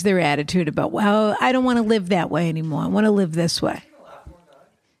to change their attitude about, well, I don't want to live that way anymore. I want to live this way.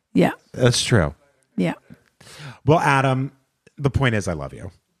 Yeah, That's true. yeah. Well, Adam, the point is I love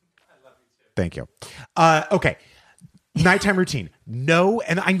you. Thank you. Okay. Nighttime routine. No,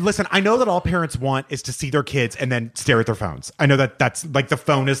 and I know that all parents want is to see their kids and then stare at their phones. I know that that's like the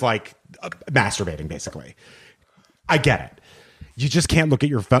phone is like masturbating, basically. I get it. You just can't look at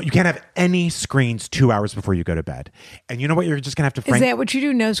your phone. You can't have any screens 2 hours before you go to bed. And you know what? You're just going to have to... Is that what you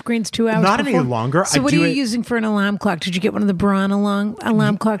do? No screens 2 hours Not before? any longer. So I what do are you it- using for an alarm clock? Did you get one of the Braun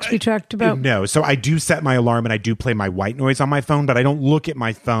alarm clocks we talked about? No. So I do set my alarm and I do play my white noise on my phone, but I don't look at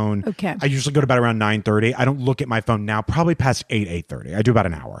my phone. Okay. I usually go to bed around 9:30. I don't look at my phone now, probably past 8:30. I do about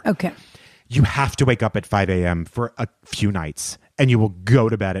an hour. Okay. You have to wake up at 5 a.m. for a few nights and you will go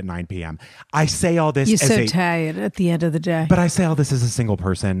to bed at 9 p.m. I say all this You're as so tired at the end of the day. but I say all this as a single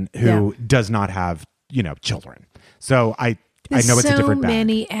person who does not have, children. So I know it's a different bag. so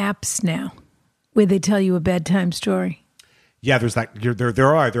many apps now where they tell you a bedtime story. Yeah, there's that.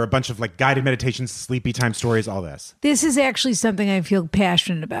 There are a bunch of like guided meditations, sleepy time stories, all this. This is actually something I feel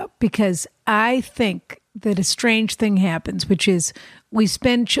passionate about because I think that a strange thing happens, which is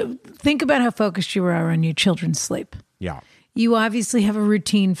think about how focused you are on your children's sleep. Yeah. You obviously have a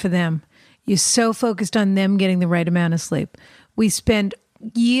routine for them. You're so focused on them getting the right amount of sleep. We spend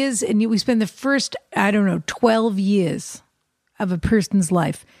years and we spend the first, 12 years of a person's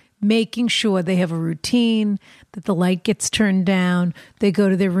life making sure they have a routine, that the light gets turned down, they go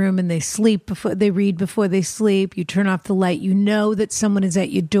to their room and they read before they sleep, you turn off the light, you know that someone is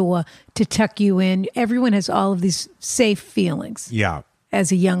at your door to tuck you in. Everyone has all of these safe feelings Yeah.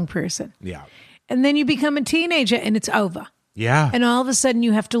 as a young person. Yeah. And then you become a teenager and it's over. Yeah. And all of a sudden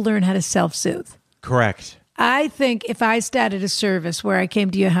you have to learn how to self-soothe. Correct. I think if I started a service where I came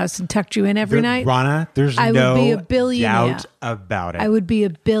to your house and tucked you in every night, Rana, there's I no would be a billionaire. doubt about it. I would be a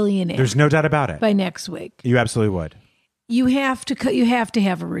billionaire. There's no doubt about it. by next week. You absolutely would. You have to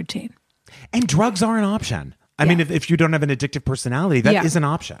have a routine. And drugs are an option. I mean, if you don't have an addictive personality, that is Yeah. an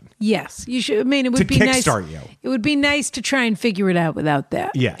option. Yes, you should. I mean, it would To be nice. kickstart you. It would be nice to try and figure it out without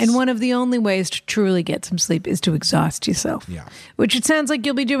that. Yes. And one of the only ways to truly get some sleep is to exhaust yourself. Yeah. Which it sounds like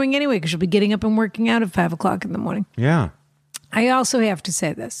you'll be doing anyway because you'll be getting up and working out at 5:00 in the morning. Yeah. I also have to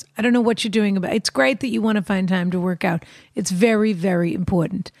say this. I don't know what you're doing about it. It's great that you want to find time to work out. It's very, very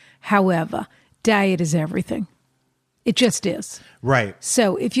important. However, diet is everything. It just is. Right.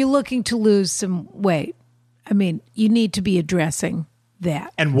 So if you're looking to lose some weight, I mean, you need to be addressing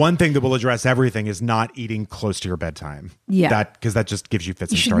that. And one thing that will address everything is not eating close to your bedtime. Yeah. Because that just gives you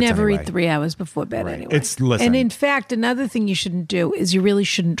fits You and should starts never anyway. eat 3 hours before bed Right. anyway. Listen. And in fact, another thing you shouldn't do is you really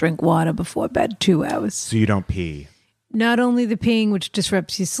shouldn't drink water before bed 2 hours. So you don't pee. Not only the peeing, which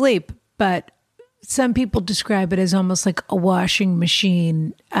disrupts your sleep, but some people describe it as almost like a washing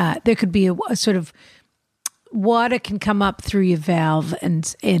machine. There could be a sort of water can come up through your valve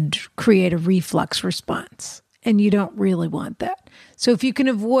and create a reflux response. And you don't really want that. So if you can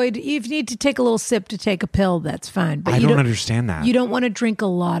avoid, if you need to take a little sip to take a pill, that's fine. But I you don't understand that. You don't want to drink a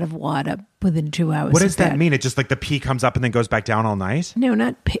lot of water within 2 hours. What of does that bed. mean? It just like the pee comes up and then goes back down all night? No,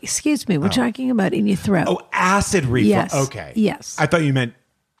 not pee. Excuse me. We're talking about in your throat. Oh, acid reflux. Yes. Okay. Yes. I thought you meant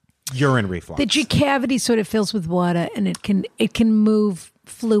urine reflux. That your cavity sort of fills with water and it can move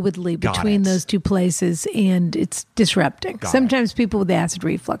fluidly Got between it. those two places and it's disrupting. Sometimes people with acid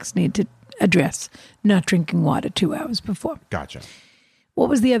reflux need to address not drinking water 2 hours before. Gotcha. What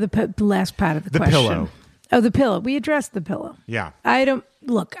was the last part of the question? pillow. Oh, the pillow. We addressed the pillow. Yeah.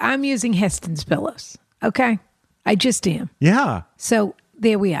 I'm using Heston's pillows. Okay. I just am. Yeah. So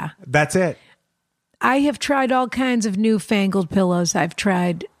there we are. That's it. I have tried all kinds of newfangled pillows. I've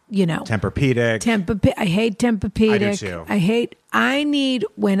tried, Tempur-Pedic. I hate Tempur-Pedic. I do too.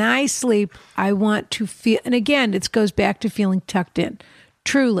 When I sleep, I want to feel, and again, it goes back to feeling tucked in.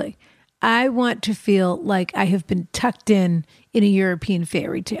 Truly, I want to feel like I have been tucked in a European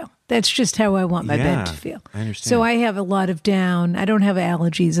fairy tale. That's just how I want my bed to feel. I understand. So I have a lot of down. I don't have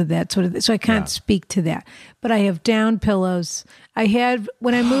allergies of that sort of, so I can't speak to that. But I have down pillows. I had,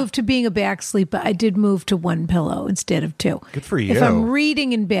 when I moved to being a back sleeper, I did move to one pillow instead of two. Good for you. If I'm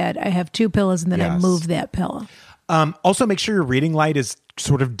reading in bed, I have two pillows and then I move that pillow. Also, make sure your reading light is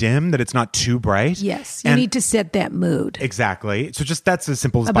sort of dim, that it's not too bright. Yes, you need to set that mood. Exactly. So just that's as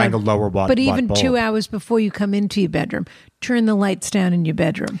simple as buying a lower watt. But even bulb. 2 hours before you come into your bedroom, turn the lights down in your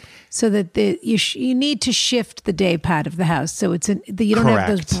bedroom so that you need to shift the day part of the house. So you don't have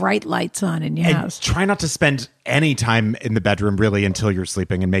those bright lights on in your and house. Try not to spend any time in the bedroom really until you're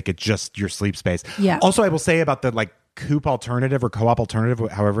sleeping, and make it just your sleep space. Yeah. Also, I will say about the like coop alternative or co-op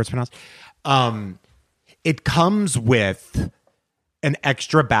alternative, however it's pronounced. It comes with an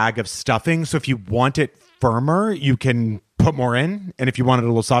extra bag of stuffing. So if you want it firmer, you can put more in. And if you want it a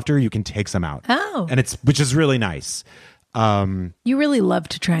little softer, you can take some out. Oh. And which is really nice. You really love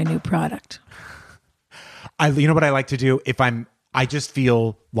to try a new product. You know what I like to do? I just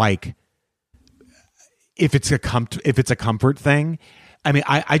feel like if it's a comfort thing, I mean,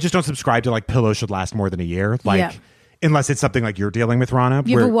 I just don't subscribe to like pillows should last more than a year. Like, unless it's something like you're dealing with, Rana.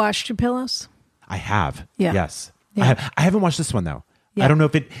 You ever washed your pillows? I have. Yeah. Yes. Yeah. I haven't watched this one though. Yeah. I don't know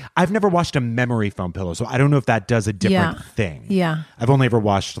if I've never washed a memory foam pillow, so I don't know if that does a different thing. Yeah. I've only ever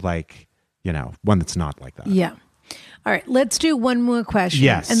washed like, one that's not like that. Yeah. All right. Let's do one more question.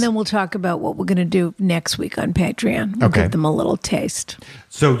 Yes. And then we'll talk about what we're going to do next week on Patreon. We'll Okay. give them a little taste.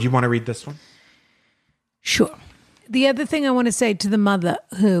 So you want to read this one? Sure. The other thing I want to say to the mother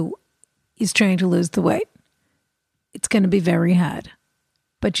who is trying to lose the weight, it's going to be very hard,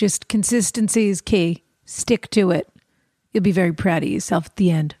 but just consistency is key. Stick to it. You'll be very proud of yourself at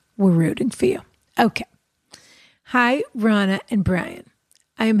the end. We're rooting for you. Okay. Hi, Rana and Brian.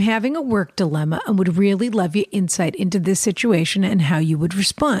 I am having a work dilemma and would really love your insight into this situation and how you would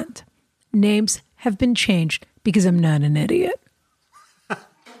respond. Names have been changed because I'm not an idiot.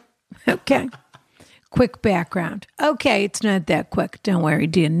 Okay. Quick background. Okay, it's not that quick. Don't worry,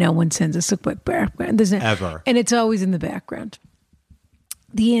 dear. No one sends us a quick background. Ever. And it's always in the background.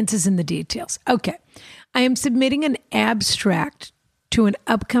 The answer's in the details. Okay. I am submitting an abstract to an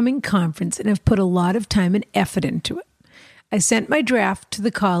upcoming conference and have put a lot of time and effort into it. I sent my draft to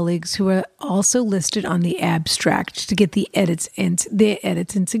the colleagues who are also listed on the abstract to get their edits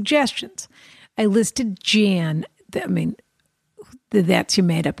and suggestions. I listed Jan. That's your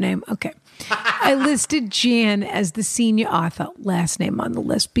made-up name? Okay. I listed Jan as the senior author, last name on the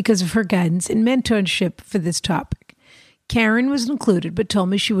list, because of her guidance and mentorship for this topic. Karen was included, but told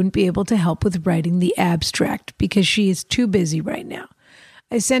me she wouldn't be able to help with writing the abstract because she is too busy right now.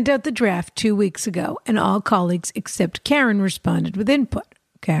 I sent out the draft 2 weeks ago, and all colleagues except Karen responded with input.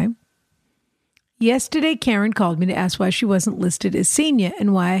 Okay. Yesterday, Karen called me to ask why she wasn't listed as senior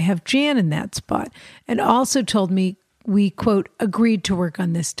and why I have Jan in that spot, and also told me we, quote, agreed to work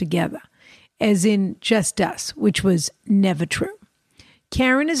on this together, as in just us, which was never true.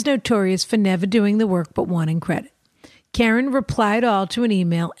 Karen is notorious for never doing the work but wanting credit. Karen replied all to an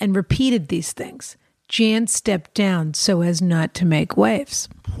email and repeated these things. Jan stepped down so as not to make waves.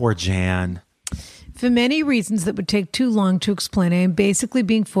 Poor Jan. For many reasons that would take too long to explain, I am basically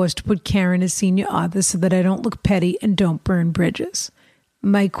being forced to put Karen as senior author so that I don't look petty and don't burn bridges.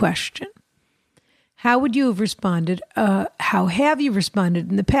 My question: how would you have responded? How have you responded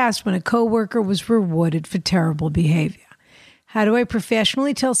in the past when a coworker was rewarded for terrible behavior? How do I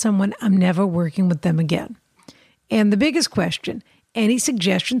professionally tell someone I'm never working with them again? And the biggest question: any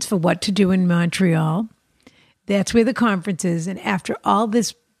suggestions for what to do in Montreal? That's where the conference is, and after all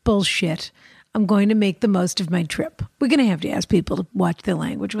this bullshit, I'm going to make the most of my trip. We're going to have to ask people to watch their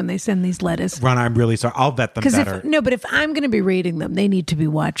language when they send these letters. Ron, I'm really sorry. I'll vet them better. But if I'm going to be reading them, they need to be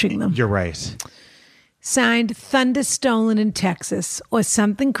watching them. You're right. Signed, Thunder Stolen in Texas, or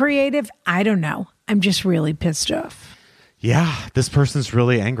something creative. I don't know. I'm just really pissed off. Yeah, this person's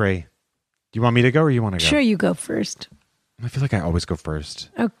really angry. Do you want me to go or you want to go? Sure, you go first. I feel like I always go first.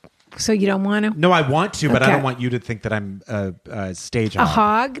 Oh, so you don't want to? No, I want to, but I Okay. don't want you to think that I'm a stage A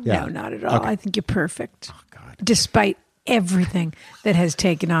hog. hog? Yeah. No, not at all. Okay. I think you're perfect. Oh, God. Despite everything that has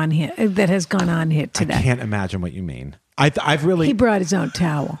gone on here today. I can't imagine what you mean. I've really... He brought his own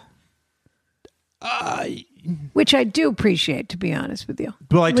towel. Which I do appreciate, to be honest with you.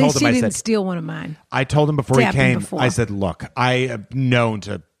 Well, I At told least him, I he didn't said- steal one of mine. I told him before he Tapped him came, before. I said, look, I am known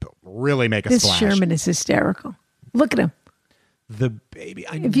to really make a This splash. Sherman is hysterical. Look at him. The baby,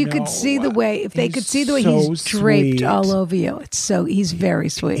 I If you could see the way, if they could see the way he's draped sweet. all over you, he's very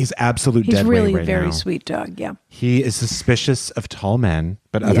sweet. He's absolute He's dead really weight a right very now. sweet dog. Yeah. He is suspicious of tall men,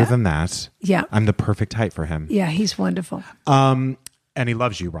 but other Yeah. than that, Yeah. I'm the perfect height for him. Yeah. He's wonderful. And he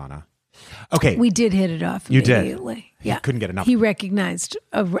loves you, Rana. Okay. We did hit it off You did. immediately. Yeah. Couldn't get enough. He recognized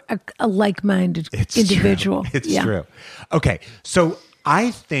a like-minded individual. True. It's true. Okay. So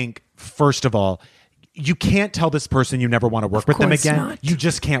I think, first of all, you can't tell this person you never want to work with them course again. not. You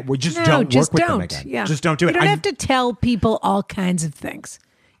just can't. Just No, don't just work with don't. them again. Yeah. Just don't do it. You don't have to tell people all kinds of things.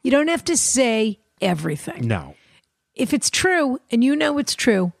 You don't have to say everything. No. If it's true and you know it's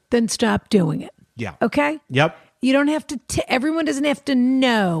true, then stop doing it. Yeah. Okay? Yep. You don't have to, everyone doesn't have to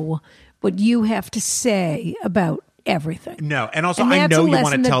know what you have to say about everything. No. And also, And I that's know a you want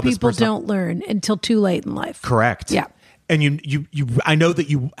lesson to tell that this people person. don't learn until too late in life. Correct. Yeah. And you I know that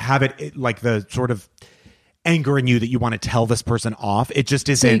you have it like the sort of anger in you that you want to tell this person off. It just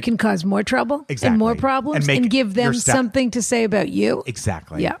isn't. So you can cause more trouble Exactly. and more problems And and, make give them your step- something to say about you.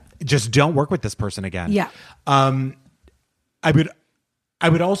 Exactly. Yeah. Just don't work with this person again. Yeah. I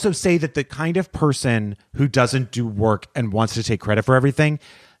would also say that the kind of person who doesn't do work and wants to take credit for everything,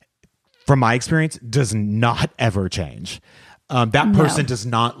 from my experience, does not ever change. That person does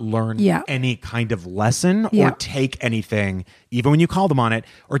not learn any kind of lesson or take anything, even when you call them on it,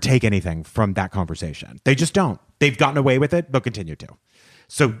 or take anything from that conversation. They just don't. They've gotten away with it. They'll continue to.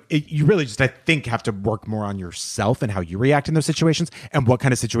 So you really just, I think, have to work more on yourself and how you react in those situations and what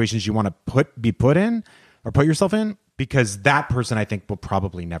kind of situations you want to be put in or put yourself in, because that person, I think, will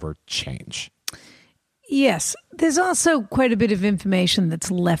probably never change. Yes. There's also quite a bit of information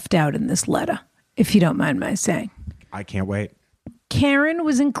that's left out in this letter, if you don't mind my saying. I can't wait. Karen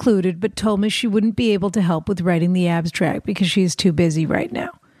was included, but told me she wouldn't be able to help with writing the abstract because she is too busy right now.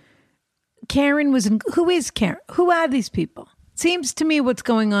 Karen was who is Karen? Who are these people? Seems to me what's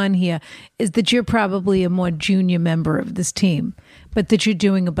going on here is that you're probably a more junior member of this team, but that you're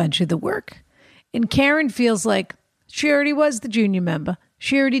doing a bunch of the work. And Karen feels like she already was the junior member.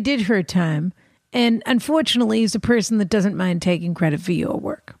 She already did her time. And unfortunately, is a person that doesn't mind taking credit for your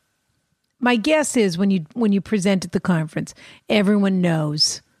work. My guess is when you present at the conference, everyone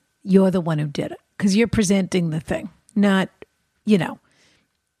knows you're the one who did it because you're presenting the thing, not,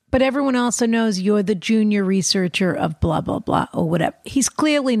 But everyone also knows you're the junior researcher of blah, blah, blah, or whatever. He's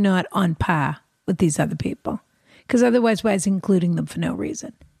clearly not on par with these other people because otherwise, why is he including them for no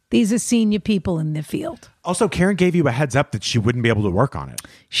reason? These are senior people in the field. Also, Karen gave you a heads up that she wouldn't be able to work on it.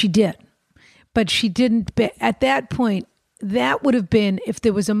 She did, but she didn't. At that point, that would have been if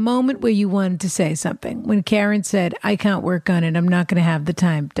there was a moment where you wanted to say something. When Karen said, I can't work on it, I'm not going to have the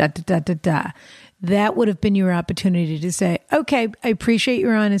time, that would have been your opportunity to say, okay, I appreciate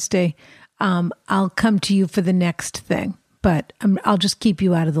your honesty. I'll come to you for the next thing, but I'll just keep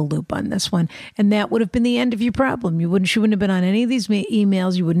you out of the loop on this one. And that would have been the end of your problem. She wouldn't have been on any of these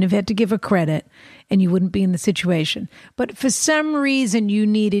emails. You wouldn't have had to give her credit and you wouldn't be in the situation. But for some reason, you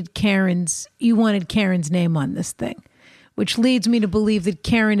wanted Karen's name on this thing, which leads me to believe that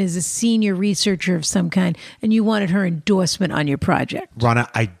Karen is a senior researcher of some kind and you wanted her endorsement on your project. Rana,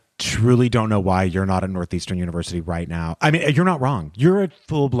 I truly don't know why you're not at Northeastern University right now. I mean, you're not wrong. You're a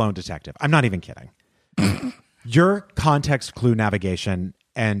full-blown detective. I'm not even kidding. Your context clue navigation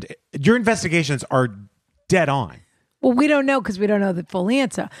and your investigations are dead on. Well, we don't know because we don't know the full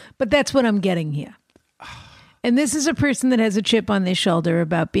answer, but that's what I'm getting here. And this is a person that has a chip on their shoulder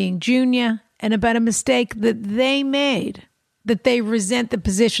about being junior and about a mistake that they made, that they resent the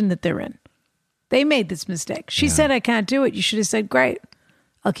position that they're in. They made this mistake. She said, I can't do it. You should have said, great,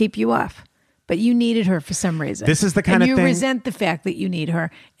 I'll keep you off. But you needed her for some reason. This is the kind of thing. thing. You resent the fact that you need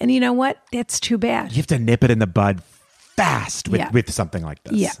her. And you know what? That's too bad. You have to nip it in the bud fast with something like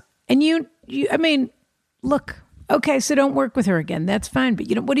this. Yeah. And I mean, look, okay, so don't work with her again. That's fine. But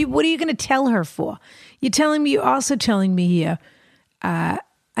what are you going to tell her for? You're also telling me here,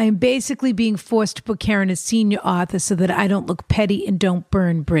 I'm basically being forced to put Karen as senior author so that I don't look petty and don't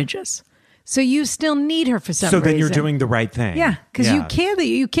burn bridges. So you still need her for some reason. So then you're doing the right thing. Yeah, because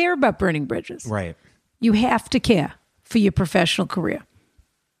you care about burning bridges. Right. You have to care for your professional career.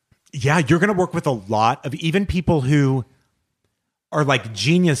 Yeah, you're going to work with a lot of even people who are like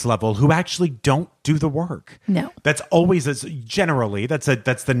genius level who actually don't do the work. No. That's always generally that's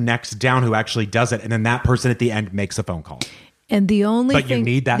the next down who actually does it, and then that person at the end makes a phone call. And the only But thing you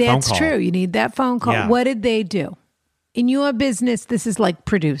need that phone call. That's true. You need that phone call. Yeah. What did they do? In your business, this is like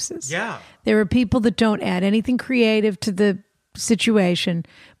producers. Yeah. There are people that don't add anything creative to the situation,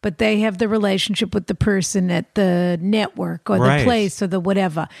 but they have the relationship with the person at the network or the place or the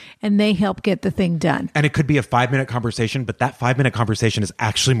whatever, and they help get the thing done. And it could be a 5-minute conversation, but that 5-minute conversation is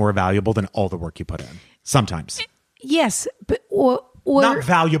actually more valuable than all the work you put in. Sometimes. Yes, but or not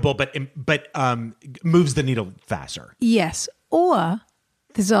valuable, but moves the needle faster. Yes, or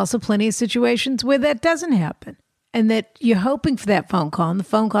there's also plenty of situations where that doesn't happen. and that you're hoping for that phone call and the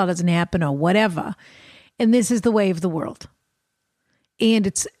phone call doesn't happen or whatever. And this is the way of the world. And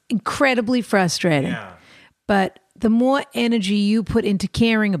it's incredibly frustrating. Yeah. But the more energy you put into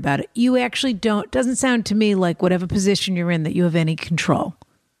caring about it, you actually doesn't sound to me like whatever position you're in that you have any control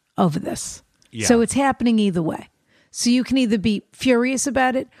over this. Yeah. So it's happening either way. So you can either be furious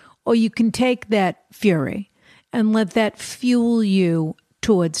about it or you can take that fury and let that fuel you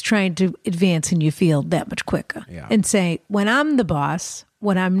towards trying to advance in your field that much quicker. Yeah. And say, when I'm the boss,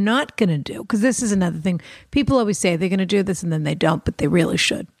 what I'm not going to do, because this is another thing. People always say they're going to do this and then they don't, but they really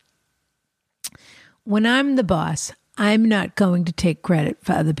should. When I'm the boss, I'm not going to take credit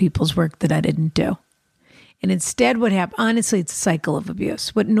for other people's work that I didn't do. And instead what happens, honestly, it's a cycle of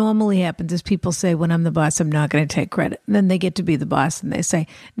abuse. What normally happens is people say, when I'm the boss, I'm not going to take credit. And then they get to be the boss and they say,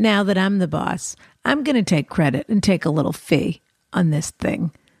 now that I'm the boss, I'm going to take credit and take a little fee on this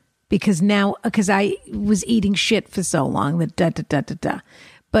thing. Because I was eating shit for so long that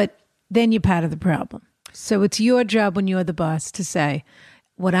But then you're part of the problem. So it's your job when you're the boss to say,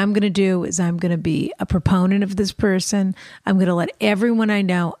 what I'm going to do is I'm going to be a proponent of this person. I'm going to let everyone I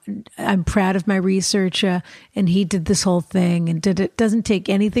know, I'm proud of my researcher and he did this whole thing and it doesn't take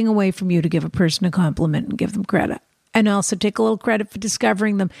anything away from you to give a person a compliment and give them credit. And also take a little credit for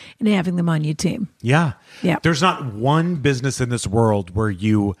discovering them and having them on your team. Yeah. Yeah. There's not one business in this world where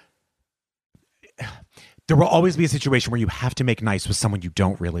there will always be a situation where you have to make nice with someone you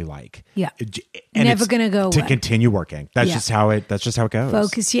don't really like. Yeah. And Never it's going to go to away. continue working. That's Yeah. just how it goes.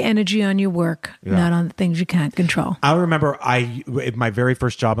 Focus your energy on your work, not on the things you can't control. I remember in my very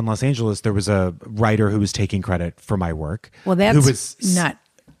first job in Los Angeles, there was a writer who was taking credit for my work. Well, that's who was, not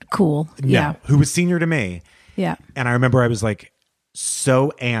cool. no, Yeah. who was senior to me. Yeah. And I remember I was like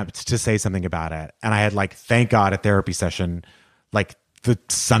so amped to say something about it. And I had like, thank God, a therapy session like the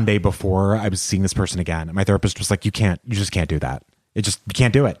Sunday before I was seeing this person again. And my therapist was like, you just can't do that. You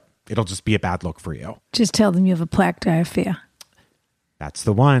can't do it. It'll just be a bad look for you. Just tell them you have a black tie affair. That's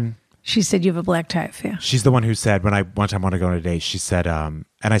the one. She said you have a black tie affair. She's the one who said, when I one time wanted to go on a date, she said, and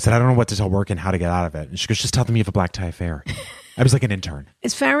I said, I don't know what to tell work and how to get out of it. And she goes, just tell them you have a black tie affair. I was like an intern.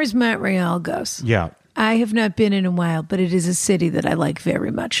 As far as Montreal goes, Yeah. I have not been in a while, but it is a city that I like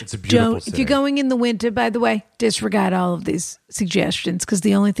very much. It's a beautiful If city. you're going in the winter, by the way, disregard all of these suggestions because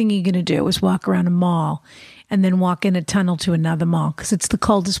the only thing you're going to do is walk around a mall and then walk in a tunnel to another mall because it's the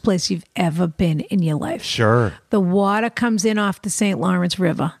coldest place you've ever been in your life. Sure. The water comes in off the St. Lawrence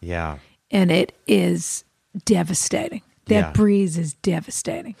River Yeah. and it is devastating. That Yeah. breeze is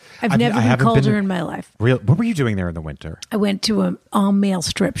devastating. I've I never been haven't colder been- in my life. What were you doing there in the winter? I went to an all-male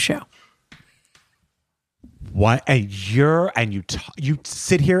strip show. What? And you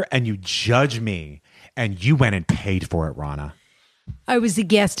sit here and you judge me, and you went and paid for it, Rana. I was the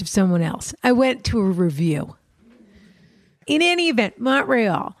guest of someone else. I went to a review. In any event,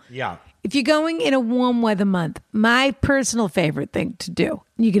 Montreal. Yeah. If you're going in a warm weather month, my personal favorite thing to do,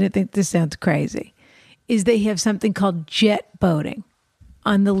 you're going to think this sounds crazy, is they have something called jet boating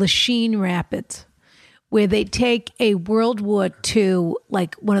on the Lachine Rapids, where they take a World War II,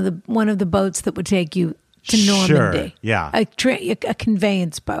 like one of the boats that would take you to Normandy. Sure, yeah. A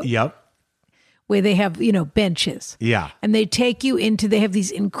conveyance boat. Yep. Where they have, benches. Yeah. And they take you they have these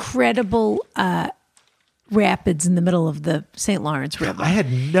incredible rapids in the middle of the St. Lawrence River. I had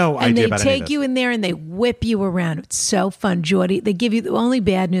no and idea they about any of take this. you in there and they whip you around. It's so fun, Jordy. They give you, the only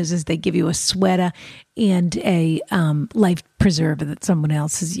bad news is they give you a sweater and a life preserver that someone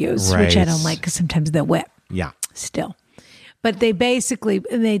else has used, which I Right. don't like because sometimes they're wet Yeah. still. But they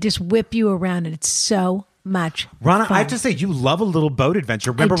just whip you around and it's so much Rana, fun. I have to say, you love a little boat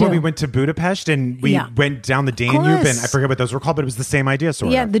adventure. Remember when do. we went to Budapest and we Yeah. went down the Danube and course. I forget what those were called, but it was the same idea,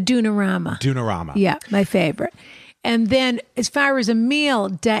 sort Yeah, of. the Dunarama. Dunarama. Yeah, my favorite. And then as far as a meal,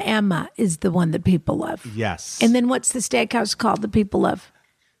 Da Emma is the one that people love. Yes. And then what's the steakhouse called that people love?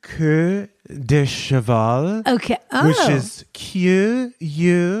 Queue de Cheval, Okay. Oh. which is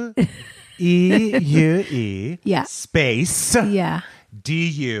Q-U-E-U-E Yeah. space Yeah.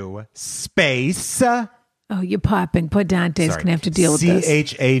 D-U space Oh, you're popping. Poor Dante's going to have to deal with this.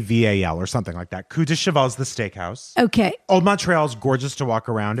 C-H-A-V-A-L or something like that. Queue de Cheval is the steakhouse. Okay. Old Montreal's gorgeous to walk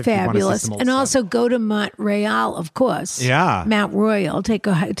around if you want to see Fabulous. some old And stuff. also go to Montreal, of course. Yeah. Mount Royal. Take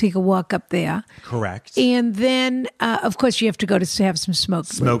a walk up there. Correct. And then, of course, you have to go to have some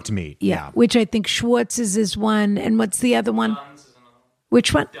Smoked meat. Yeah. Yeah. Which I think Schwartz's is one. And what's the other one?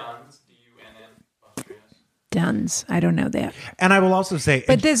 Which one? Dunn's. I don't know that. And I will also say,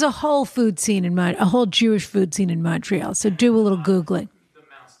 But there's a whole food scene in a whole Jewish food scene in Montreal. So do a little Googling.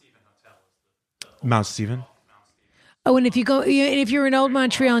 Mount Stephen. Oh, and if you're in Old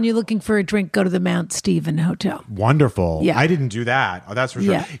Montreal and you're looking for a drink, go to the Mount Stephen Hotel. Wonderful. Yeah. I didn't do that. Oh, that's for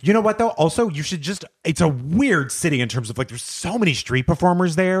sure. Yeah. You know what, though? Also, you should it's a weird city in terms of like, there's so many street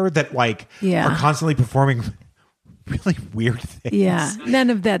performers there that like are constantly performing really weird things. Yeah.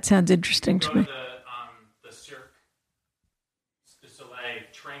 None of that sounds interesting to me. The Cirque du Soleil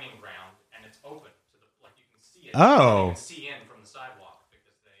training ground, and it's open to you can see it. Oh. You can see in from the sidewalk.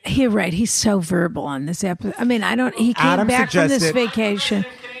 You're right. He's so verbal on this episode. I mean, he came Adam back from this suggested- vacation.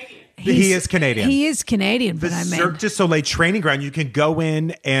 He is Canadian. He is Canadian, The but I mean, Cirque du Soleil training ground, you can go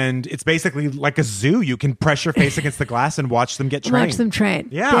in and it's basically like a zoo. You can press your face against the glass and watch them get trained. watch them train.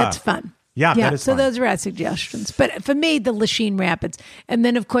 Yeah. That's fun. Yeah, that is so fun. those are our suggestions. But for me, the Lachine Rapids, and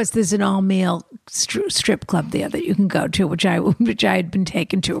then of course there's an all-male strip club there that you can go to, which I had been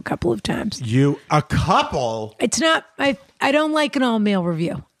taken to a couple of times. A couple? It's not. I don't like an all-male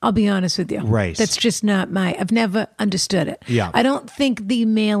review. I'll be honest with you. Right. That's just not I've never understood it. Yeah. I don't think the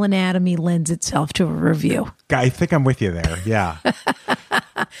male anatomy lends itself to a review. I think I'm with you there. Yeah.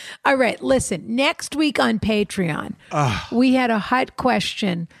 All right. Listen, next week on Patreon, we had a hot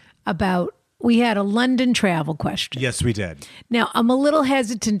question we had a London travel question. Yes, we did. Now, I'm a little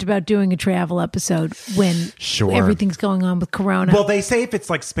hesitant about doing a travel episode when everything's going on with Corona. Well, they say if it's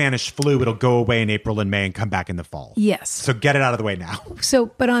like Spanish flu, it'll go away in April and May and come back in the fall. Yes. So get it out of the way now.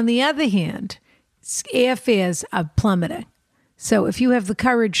 But on the other hand, airfares are plummeting. So if you have the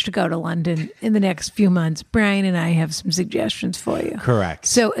courage to go to London in the next few months, Brian and I have some suggestions for you. Correct.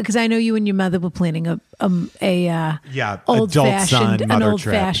 So because I know you and your mother were planning an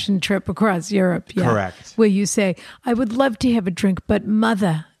old-fashioned trip across Europe. Yeah, correct. Where you say, I would love to have a drink, but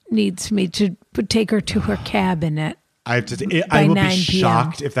mother needs me to take her to her cabin at I will be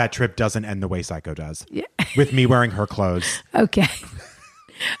shocked if that trip doesn't end the way Psycho does. Yeah. With me wearing her clothes. Okay.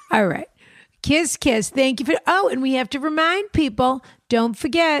 All right. Kiss, kiss. Thank you for... Oh, and we have to remind people, don't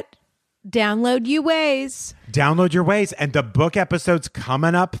forget, download You Ways. Download Your Ways. And the book episode's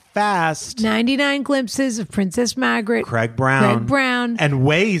coming up fast. 99 Glimpses of Princess Margaret. Craig Brown. And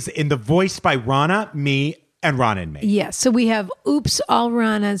Ways in the voice by Rana, me, and Rana and me. Yes. So we have Oops, All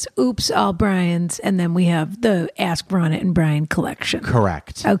Ranas, Oops, All Brians, and then we have the Ask Rana and Brian collection.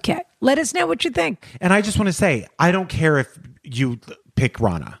 Correct. Okay. Let us know what you think. And I just want to say, I don't care if you pick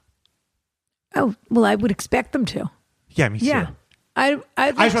Rana. Oh, well, I would expect them to. Yeah, me too. Yeah. I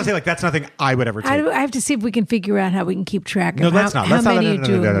just want to say, that's nothing I would ever take. I have to see if we can figure out how we can keep track of No, let's not. how Let's not. many are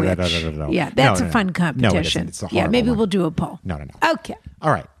doing which. No. Yeah, that's No, a fun no, competition. No, it's a yeah, maybe horrible we'll do a poll. No. Okay.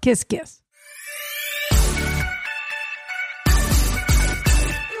 All right. Kiss, kiss.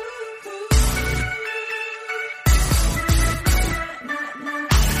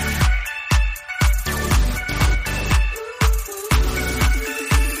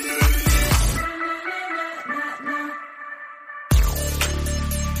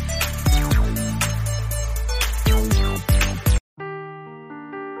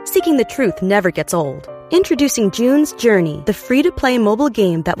 Seeking the truth never gets old. Introducing June's Journey, the free-to-play mobile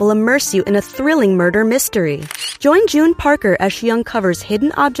game that will immerse you in a thrilling murder mystery. Join June Parker as she uncovers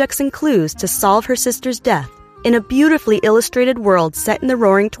hidden objects and clues to solve her sister's death in a beautifully illustrated world set in the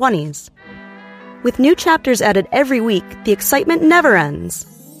Roaring '20s. With new chapters added every week, the excitement never ends.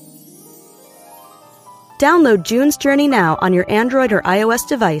 Download June's Journey now on your Android or iOS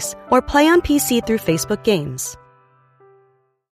device or play on PC through Facebook Games.